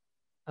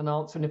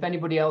answer? And if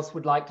anybody else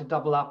would like to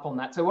double up on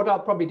that. So what I'll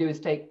probably do is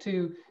take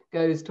 2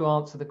 goes to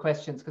answer the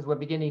questions, because we're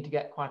beginning to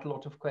get quite a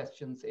lot of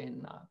questions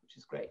in now, which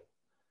is great.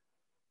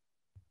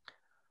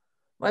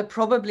 Well,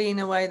 probably in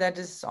a way that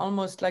is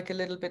almost like a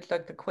little bit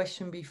like the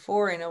question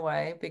before, in a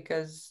way,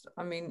 because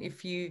I mean,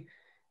 if you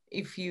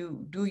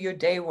do your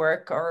day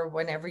work, or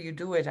whenever you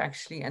do it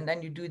actually, and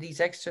then you do these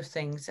extra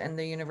things, and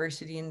the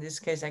university in this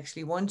case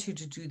actually wants you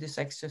to do these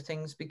extra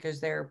things because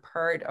they're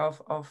part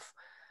of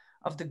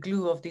the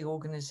glue of the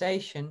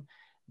organization,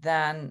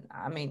 then,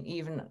 I mean,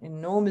 even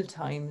in normal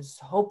times,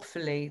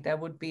 hopefully there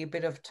would be a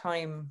bit of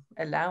time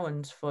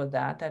allowance for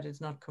that, that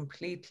is not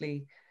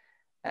completely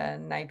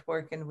night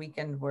work and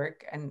weekend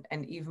work, and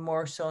even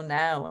more so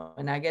now.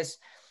 And I guess,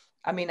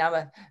 I mean,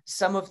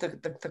 some of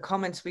the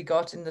comments we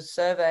got in the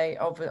survey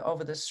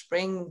over the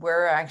spring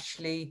were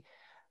actually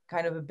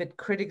kind of a bit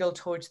critical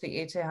towards the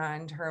ETH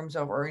in terms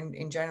of, or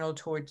in general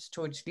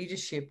towards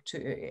leadership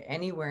to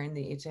anywhere in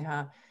the ETH,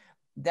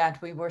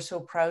 that we were so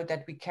proud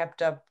that we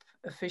kept up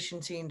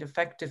efficiency and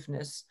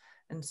effectiveness.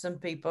 And some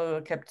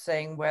people kept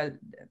saying, well,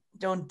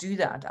 don't do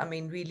that. I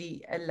mean,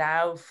 really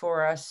allow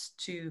for us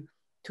to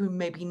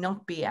maybe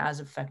not be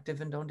as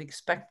effective, and don't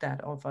expect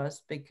that of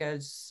us,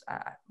 because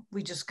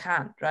we just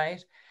can't,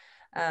 right?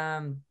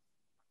 And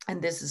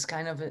this is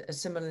kind of a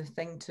similar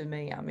thing to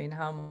me. I mean,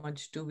 how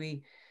much do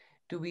we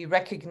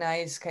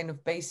recognize kind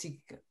of basic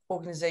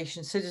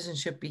organization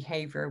citizenship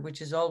behavior,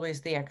 which is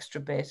always the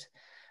extra bit,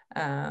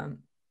 and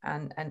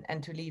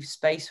to leave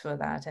space for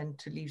that, and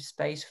to leave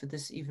space for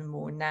this even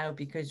more now,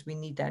 because we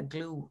need that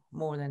glue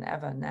more than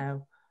ever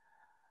now.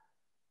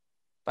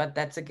 But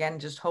that's, again,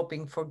 just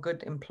hoping for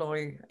good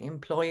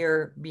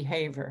employer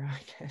behavior, I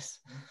guess.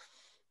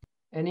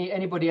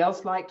 Anybody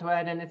else like to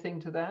add anything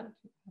to that?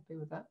 Happy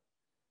with that?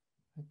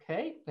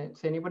 Okay, don't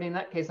see anybody. In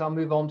that case, I'll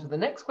move on to the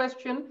next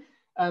question.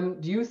 Do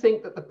you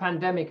think that the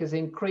pandemic has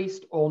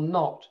increased or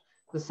not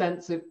the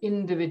sense of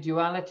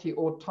individuality,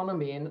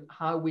 autonomy in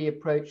how we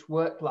approach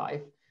work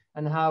life,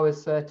 and how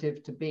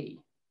assertive to be?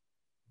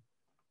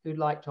 Who'd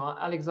like to?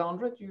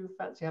 Alexandra, do you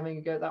fancy having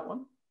a go at that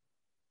one?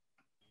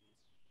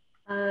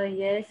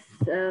 Yes,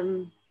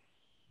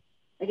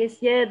 I guess,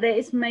 yeah, there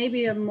is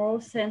maybe a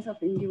more sense of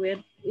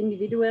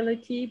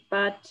individuality,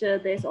 but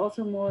there's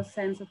also more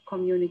sense of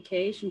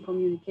communication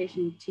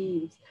in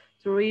teams,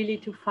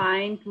 to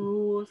find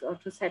rules or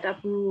to set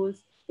up rules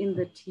in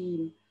the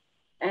team.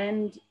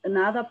 And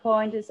another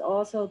point is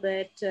also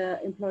that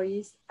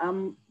employees are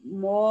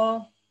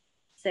more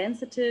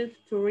sensitive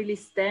to really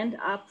stand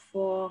up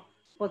for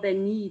their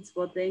needs,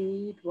 what they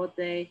need, what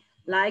they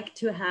like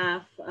to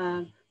have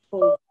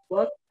for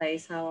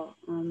workplace.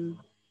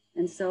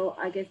 And so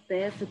I guess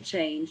there's a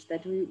change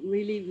that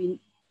we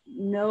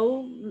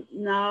know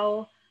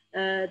now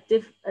a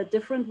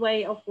different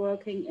way of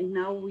working, and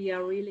now we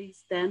are really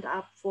stand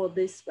up for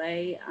this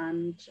way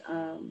and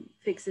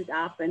fix it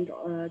up and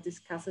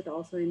discuss it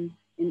also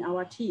in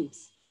our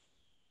teams.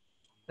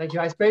 Thank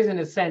you. I suppose in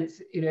a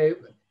sense, you know,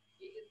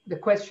 the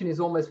question is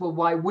almost, well,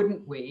 why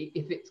wouldn't we?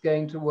 If it's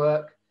going to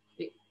work,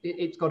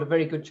 it's got a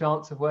very good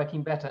chance of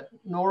working better.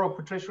 Nora or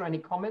Patricia, any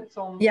comments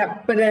on?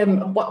 Yeah, but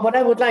what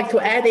I would like to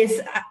add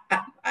is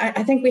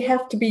I think we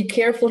have to be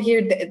careful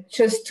here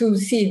just to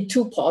see it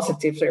too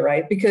positively,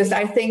 right? Because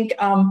I think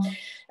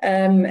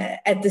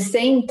at the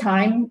same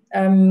time,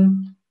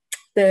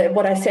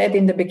 what I said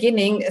in the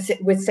beginning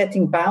with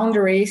setting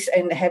boundaries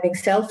and having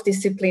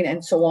self-discipline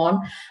and so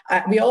on,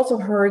 we also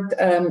heard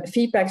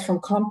feedbacks from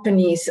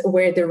companies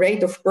where the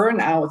rate of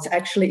burnouts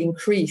actually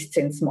increased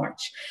since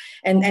March.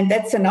 And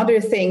that's another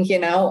thing, you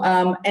know,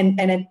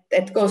 and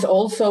it goes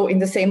also in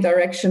the same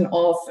direction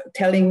of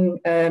telling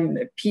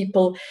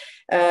people,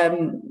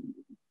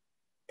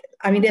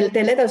 I mean,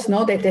 they let us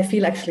know that they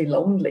feel actually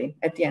lonely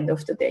at the end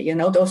of the day. You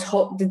know,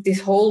 this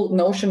whole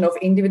notion of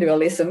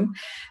individualism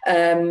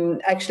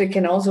actually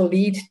can also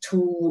lead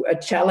to a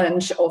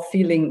challenge of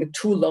feeling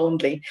too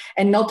lonely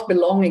and not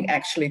belonging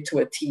actually to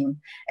a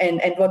team.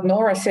 And what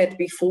Nora said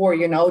before,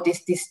 you know,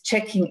 this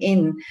checking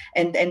in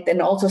and then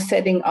also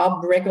setting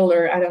up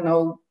regular, I don't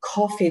know,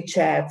 coffee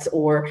chats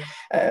or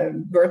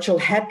virtual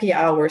happy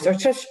hours or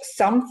just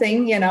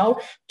something, you know,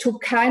 to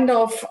kind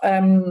of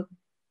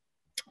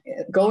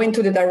go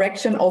into the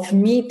direction of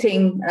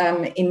meeting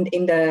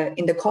in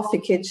the coffee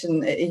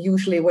kitchen,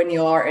 usually when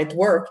you are at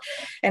work.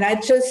 And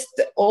I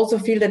just also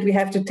feel that we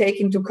have to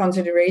take into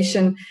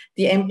consideration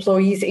the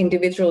employee's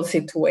individual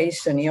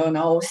situation, you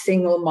know,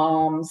 single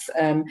moms,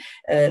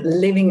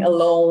 living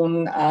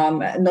alone,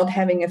 not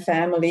having a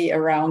family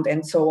around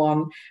and so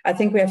on. I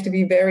think we have to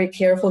be very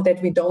careful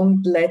that we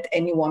don't let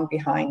anyone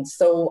behind.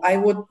 So I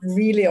would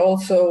really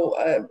also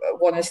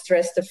want to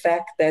stress the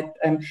fact that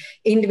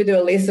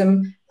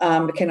individualism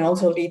can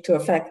also lead to a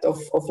fact of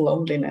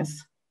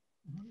loneliness.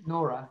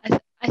 Nora?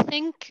 I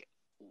think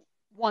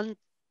one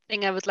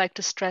thing I would like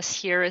to stress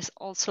here is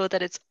also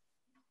that it's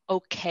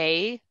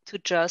okay to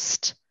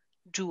just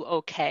do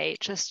okay,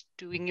 just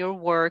doing your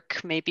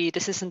work. Maybe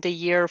this isn't a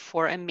year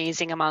for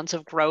amazing amounts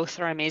of growth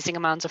or amazing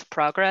amounts of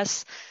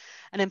progress.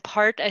 And in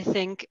part, I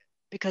think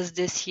because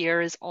this year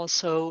is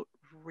also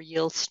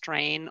real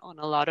strain on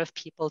a lot of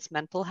people's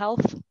mental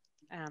health,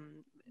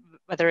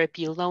 whether it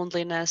be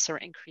loneliness or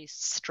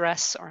increased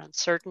stress or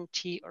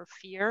uncertainty or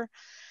fear.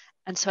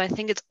 And so I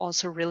think it's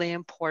also really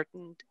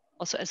important,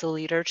 also as a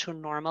leader, to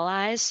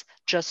normalize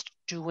just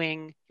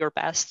doing your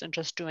best, and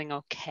just doing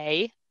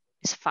okay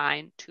is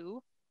fine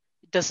too.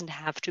 It doesn't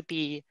have to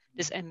be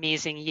this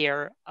amazing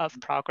year of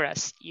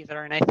progress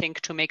either. And I think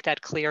to make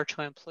that clear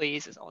to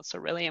employees is also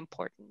really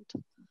important.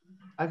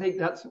 I think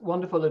that's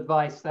wonderful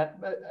advice that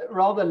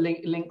rather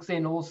links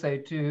in also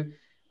to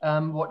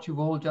what you've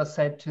all just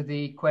said to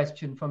the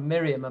question from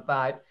Miriam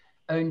about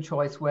own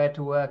choice, where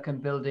to work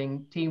and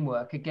building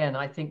teamwork. Again,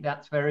 I think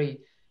that's very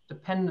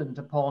dependent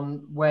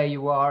upon where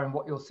you are and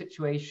what your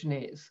situation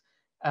is.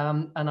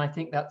 And I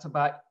think that's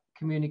about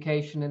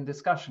communication and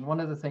discussion. One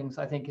of the things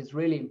I think is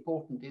really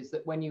important is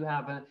that when you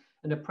have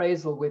an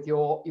appraisal with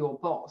your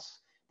boss,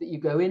 that you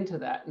go into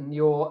that and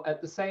you're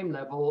at the same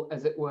level,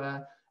 as it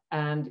were,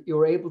 and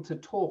you're able to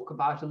talk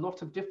about a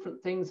lot of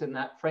different things in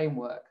that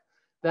framework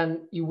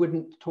than you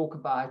wouldn't talk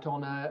about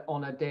on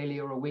a daily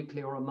or a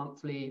weekly or a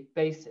monthly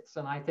basis.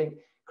 And I think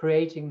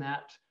creating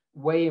that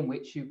way in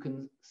which you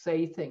can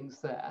say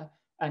things there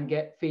and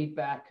get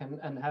feedback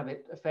and have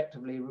it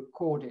effectively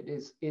recorded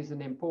is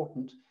an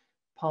important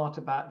part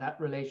about that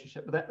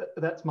relationship. But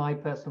that's my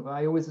personal view.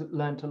 I always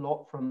learned a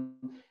lot from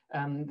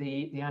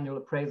the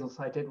annual appraisals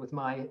I did with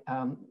my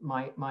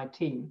my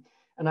team.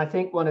 And I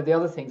think one of the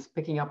other things,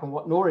 picking up on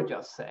what Nora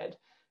just said,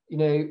 you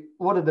know,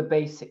 what are the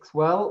basics?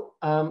 Well,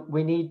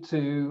 we need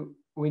to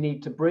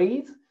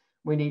breathe,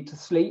 we need to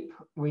sleep,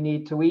 we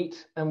need to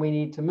eat, and we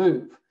need to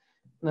move.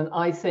 And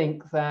I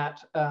think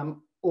that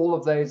all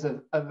of those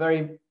are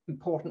very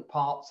important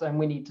parts, and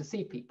we need to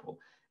see people,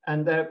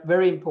 and they're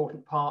very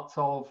important parts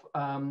of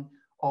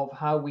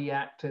how we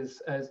act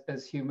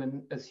as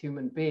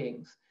human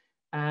beings.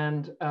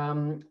 And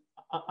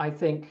I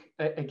think,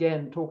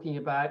 again, talking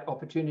about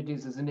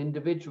opportunities as an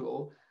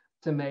individual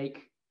to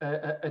make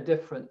a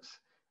difference.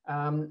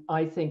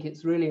 I think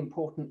it's really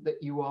important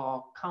that you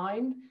are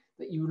kind,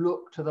 that you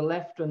look to the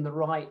left and the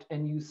right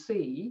and you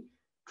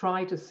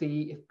try to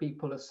see if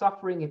people are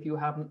suffering, if you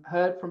haven't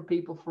heard from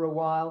people for a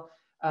while.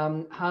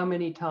 How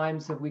many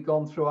times have we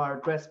gone through our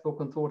address book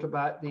and thought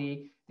about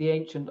the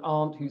ancient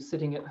aunt who's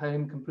sitting at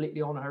home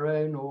completely on her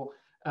own, or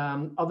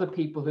other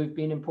people who've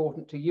been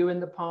important to you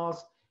in the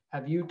past?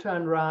 Have you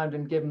turned around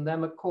and given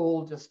them a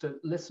call just to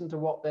listen to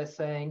what they're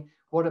saying?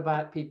 What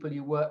about people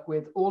you work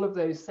with? All of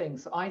those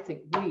things. I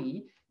think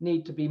we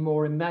need to be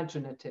more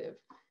imaginative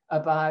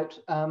about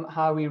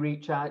how we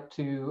reach out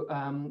to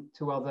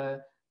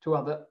other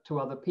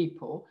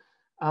people.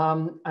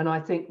 And I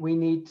think we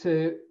need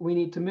to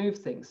move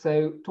things.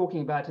 So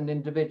talking about an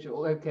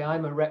individual, okay,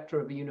 I'm a rector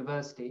of a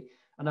university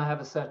and I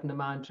have a certain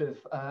amount of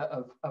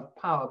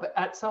power, but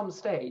at some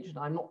stage, and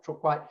I'm not sure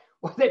quite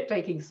why they're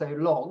taking so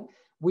long,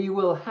 we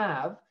will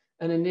have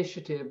an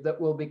initiative that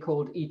will be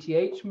called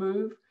ETH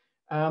Move.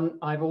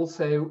 I've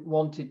also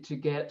wanted to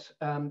get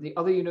the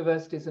other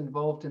universities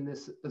involved in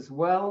this as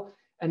well.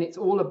 And it's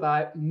all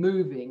about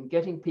moving,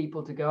 getting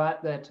people to go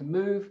out there to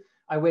move.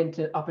 I went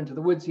up into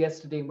the woods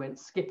yesterday and went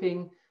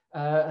skipping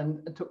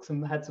and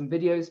had some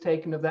videos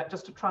taken of that,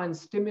 just to try and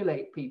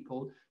stimulate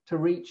people to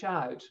reach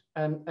out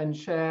and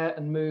share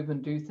and move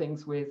and do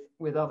things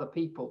with other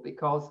people,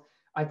 because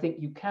I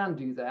think you can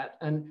do that.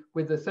 And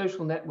with the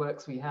social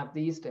networks we have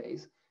these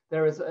days,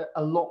 there is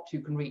a lot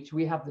you can reach.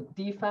 We have this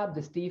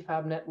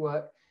DFAB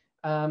network,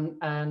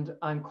 and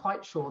I'm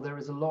quite sure there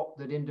is a lot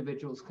that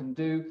individuals can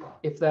do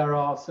if there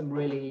are some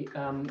really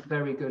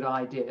very good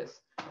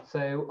ideas.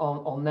 So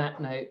on that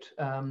note,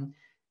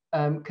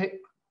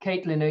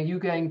 Caitlin, are you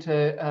going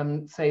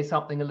to say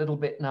something a little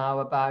bit now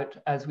about,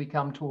 as we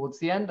come towards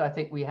the end? I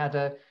think we had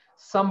a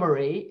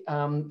summary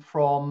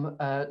from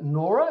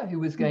Nora, who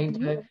was going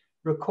to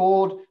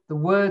record the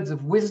words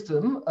of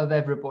wisdom of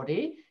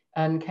everybody,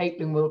 and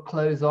Caitlin will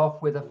close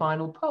off with a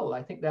final poll.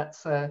 I think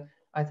that's it,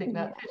 isn't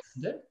it?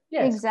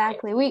 Yes.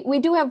 Exactly. We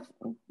do have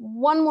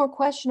one more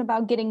question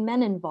about getting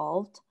men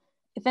involved.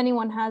 If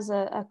anyone has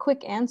a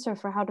quick answer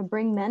for how to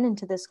bring men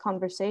into this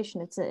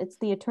conversation, it's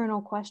the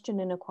eternal question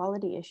in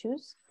equality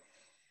issues.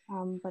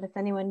 But if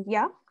anyone,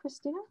 yeah,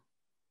 Christina?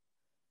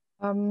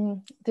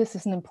 This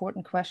is an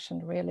important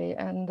question, really.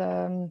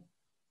 And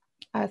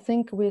I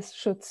think we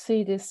should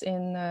see this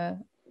in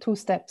 2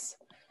 steps.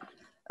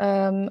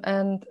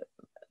 And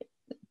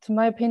to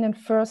my opinion,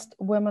 first,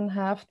 women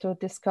have to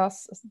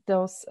discuss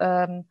those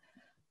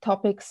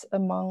topics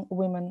among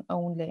women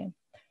only,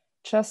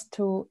 just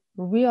to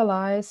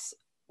realize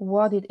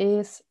what it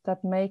is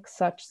that makes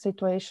such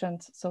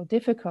situations so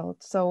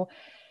difficult. So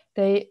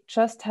they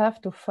just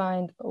have to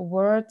find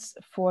words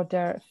for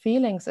their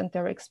feelings and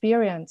their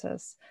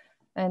experiences.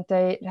 And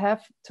they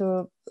have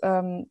to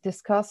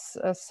discuss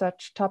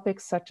such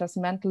topics such as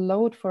mental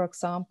load, for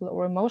example,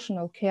 or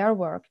emotional care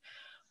work,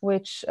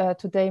 which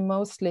today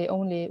mostly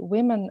only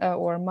women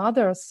or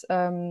mothers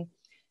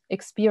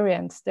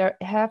experience. They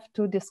have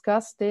to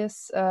discuss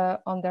this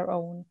on their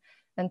own.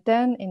 And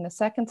then in the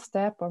second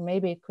step, or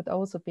maybe it could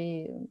also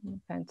be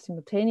kind of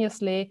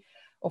simultaneously,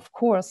 of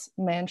course,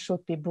 men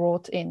should be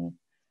brought in,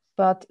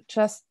 but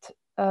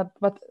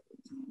but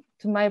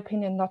to my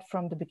opinion, not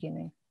from the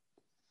beginning.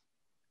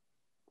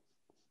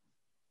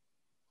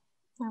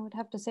 I would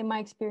have to say my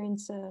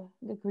experience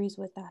agrees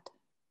with that.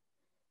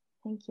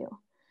 Thank you.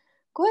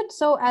 Good.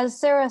 So as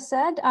Sarah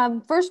said,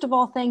 first of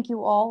all, thank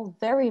you all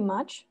very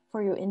much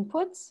for your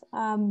inputs.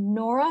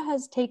 Nora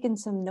has taken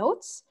some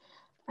notes,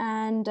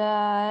 and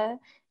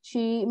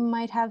she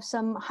might have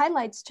some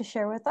highlights to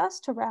share with us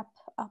to wrap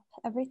up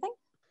everything.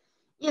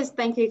 Yes,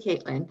 thank you,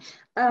 Caitlin.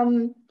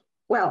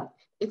 well,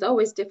 it's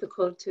always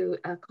difficult to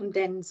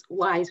condense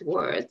wise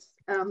words.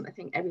 I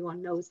think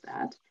everyone knows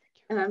that.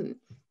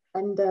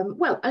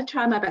 Well, I'll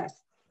try my best.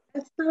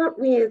 Let's start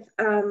with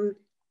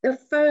the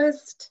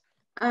first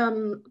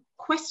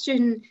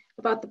question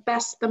about the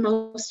best, the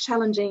most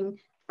challenging,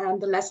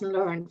 the lesson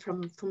learned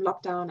from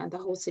lockdown and the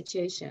whole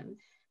situation.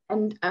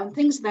 And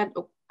things that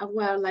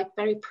were like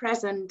very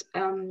present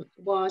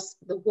was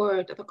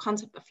the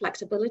concept of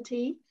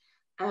flexibility,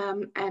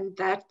 and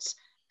that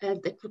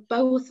were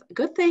both a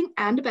good thing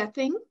and a bad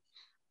thing,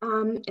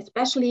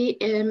 especially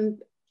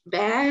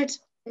bad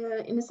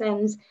in a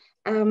sense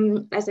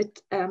as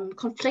it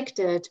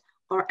conflicted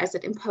or as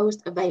it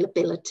imposed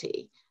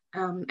availability.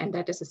 And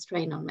that is a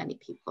strain on many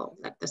people,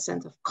 like the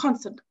sense of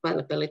constant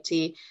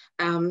availability,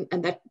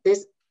 and that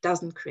this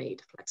doesn't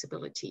create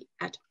flexibility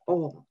at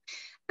all,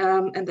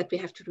 and that we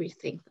have to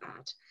rethink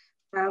that.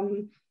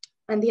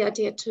 And the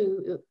idea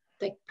to,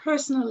 like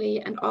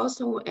personally and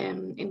also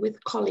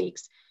with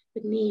colleagues,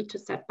 the need to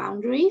set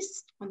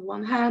boundaries on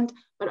one hand,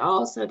 but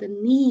also the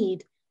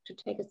need to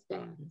take a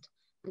stand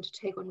and to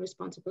take on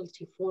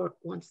responsibility for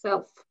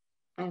oneself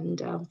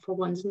and for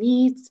one's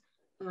needs,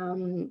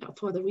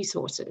 for the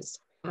resources,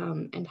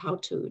 and how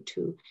to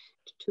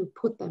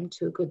put them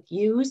to good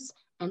use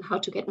and how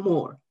to get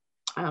more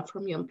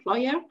from your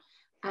employer,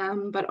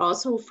 but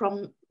also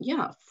from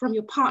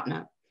your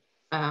partner,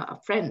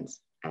 friends,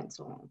 and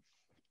so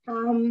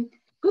on.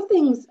 Good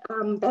things,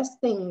 best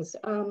things,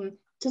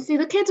 to see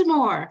the kids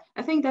more.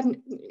 I think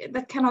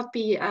that cannot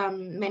be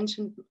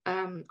mentioned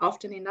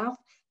often enough,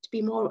 to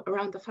be more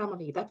around the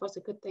family. That was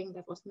a good thing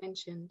that was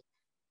mentioned.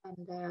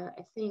 And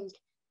I think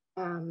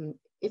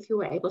if you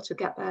were able to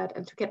get that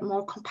and to get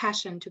more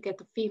compassion, to get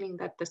the feeling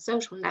that the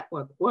social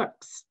network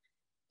works,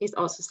 is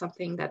also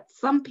something that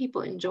some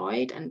people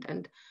enjoyed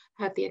and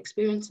had the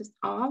experience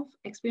of,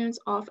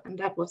 and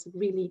that was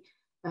really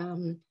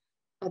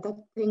that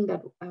thing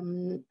that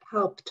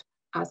helped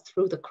us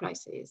through the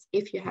crisis,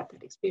 if you had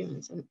that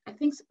experience. And I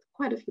think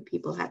quite a few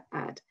people had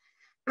that.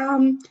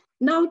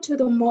 Now to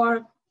the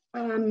more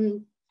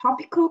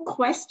topical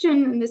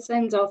question in the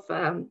sense of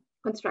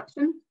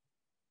construction,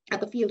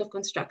 at the field of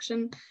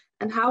construction,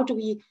 and how can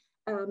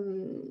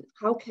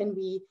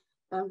we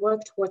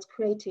work towards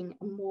creating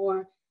a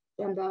more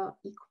gender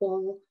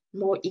equal,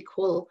 more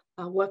equal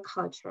work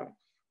culture.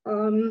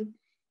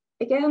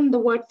 Again, the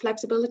word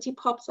flexibility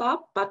pops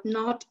up, but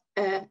not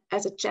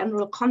as a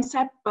general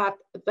concept, but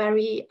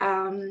very,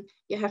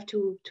 you have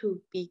to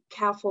be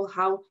careful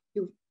how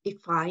you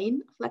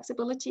define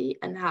flexibility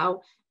and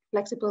how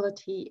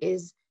flexibility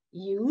is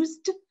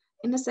used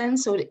in a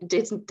sense. So it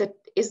isn't that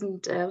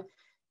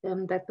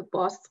the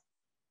boss,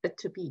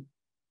 to be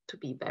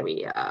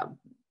very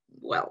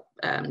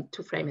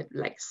to frame it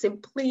like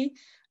simply,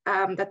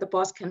 that the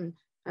boss can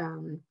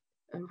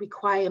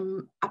require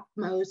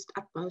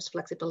utmost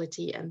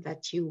flexibility, and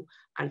that you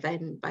are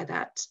then by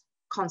that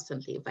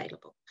constantly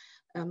available,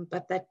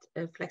 but that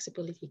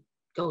flexibility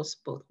goes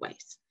both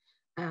ways,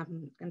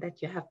 and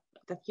that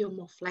you're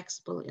more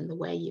flexible in the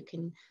way you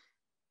can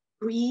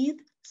breathe,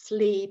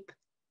 sleep,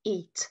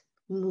 eat,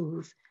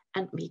 move,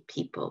 and meet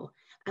people.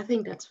 I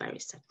think that's very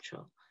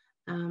central.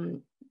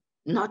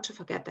 Not to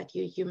forget that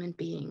you're a human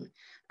being,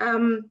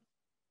 and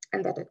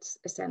that it's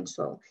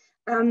essential.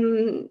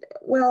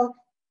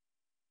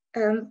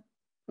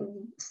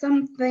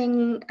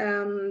 Something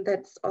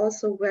that's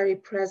also very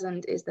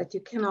present is that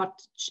you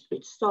cannot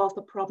solve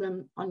the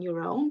problem on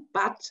your own,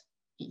 but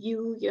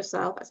you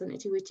yourself as an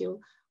individual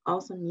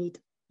also need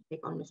to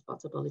take on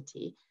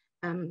responsibility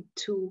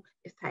to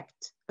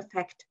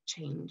affect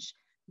change,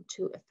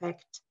 to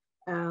affect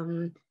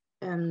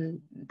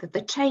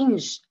the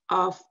change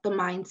of the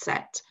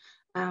mindset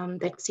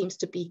that seems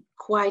to be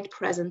quite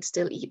present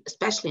still,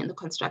 especially in the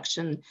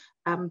construction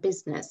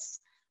business.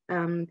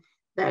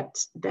 That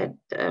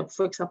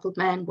for example,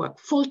 men work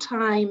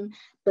full-time,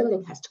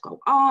 building has to go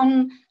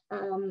on,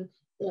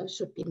 there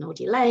should be no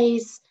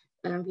delays,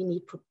 we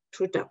need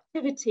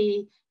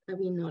productivity,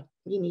 we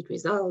need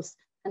results,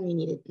 and we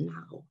need it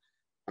now.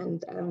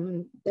 And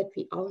that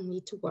we all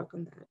need to work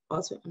on that,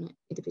 also on an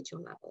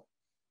individual level.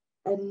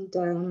 And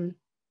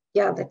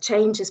the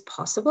change is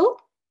possible.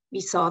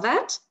 We saw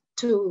that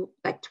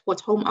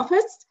towards home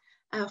office,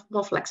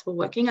 more flexible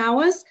working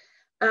hours.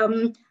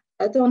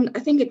 I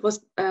think it was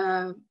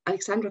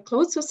Alexandra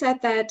Cloots who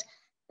said that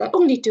they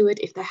only do it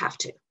if they have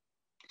to.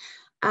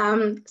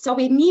 So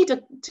we need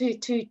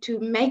to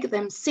make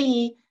them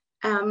see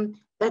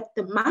that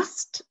the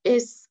must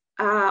is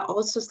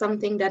also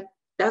something that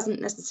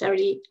doesn't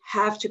necessarily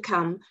have to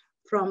come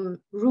from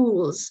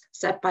rules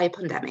set by a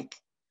pandemic.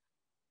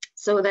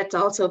 So that's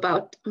also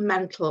about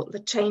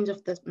the change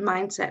of the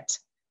mindset.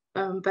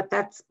 But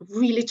that's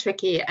really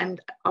tricky,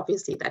 and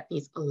obviously that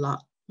needs a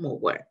lot more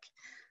work.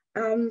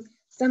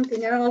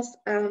 Something else,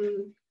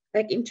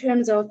 like in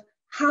terms of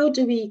how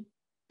do we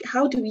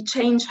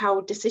change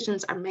how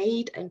decisions are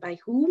made and by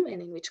whom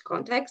and in which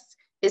context?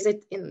 Is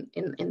it in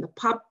the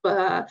pub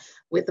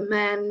with the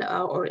men,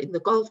 or in the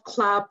golf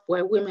club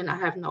where women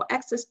have no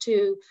access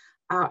to,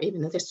 or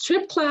even in the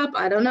strip club?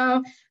 I don't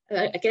know.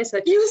 I guess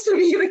that used to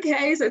be the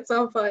case at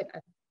some point.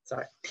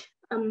 Sorry.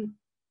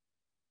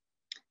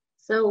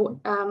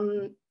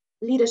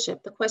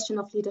 Leadership, the question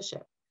of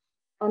leadership.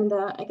 And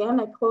again,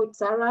 I quote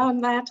Sarah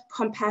on that: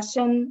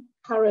 compassion,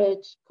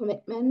 courage,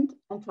 commitment,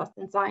 and trust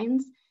in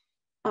science.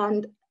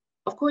 And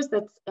of course,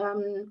 that's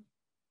the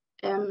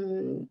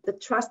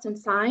trust in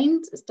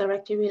science is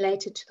directly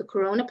related to the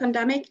corona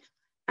pandemic.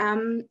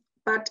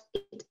 But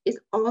it is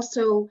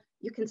also,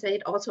 you can say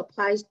it also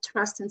applies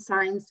trust in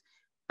science.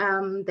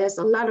 There's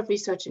a lot of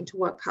research into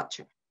work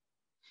culture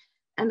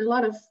and a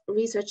lot of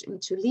research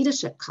into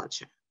leadership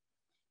culture.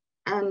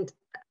 And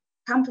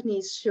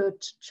companies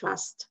should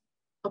trust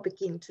or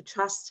begin to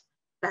trust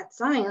that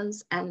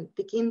science and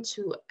begin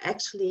to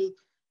actually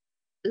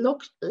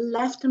look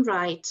left and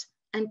right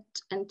and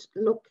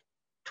look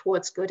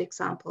towards good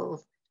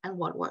examples and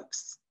what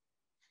works.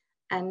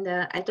 And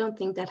I don't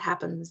think that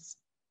happens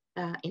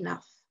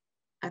enough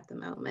at the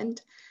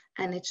moment.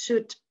 And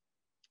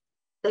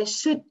there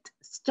should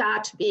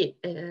start to be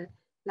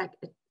like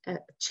a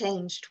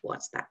change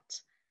towards that.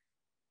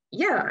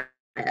 Yeah,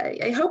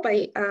 I hope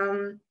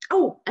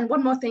oh, and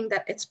one more thing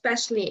that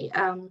especially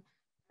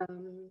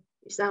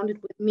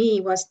resounded with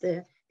me was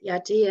the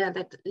idea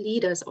that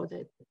leaders, or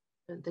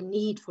the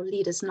need for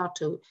leaders not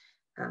to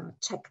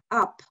check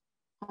up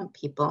on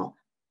people,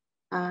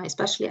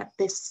 especially at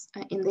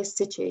in this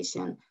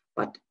situation,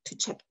 but to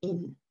check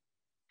in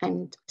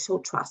and show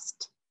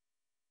trust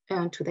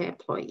to their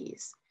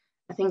employees.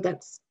 I think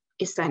that's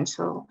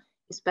essential,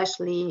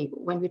 especially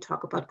when we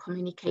talk about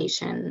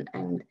communication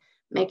and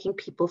making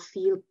people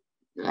feel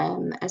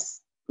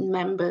as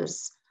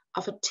members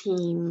of a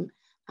team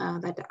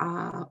that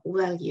are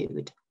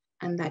valued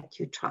and that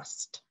you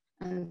trust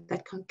and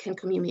that can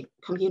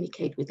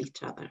communicate with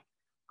each other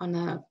on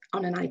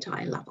an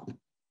eye-to-eye level.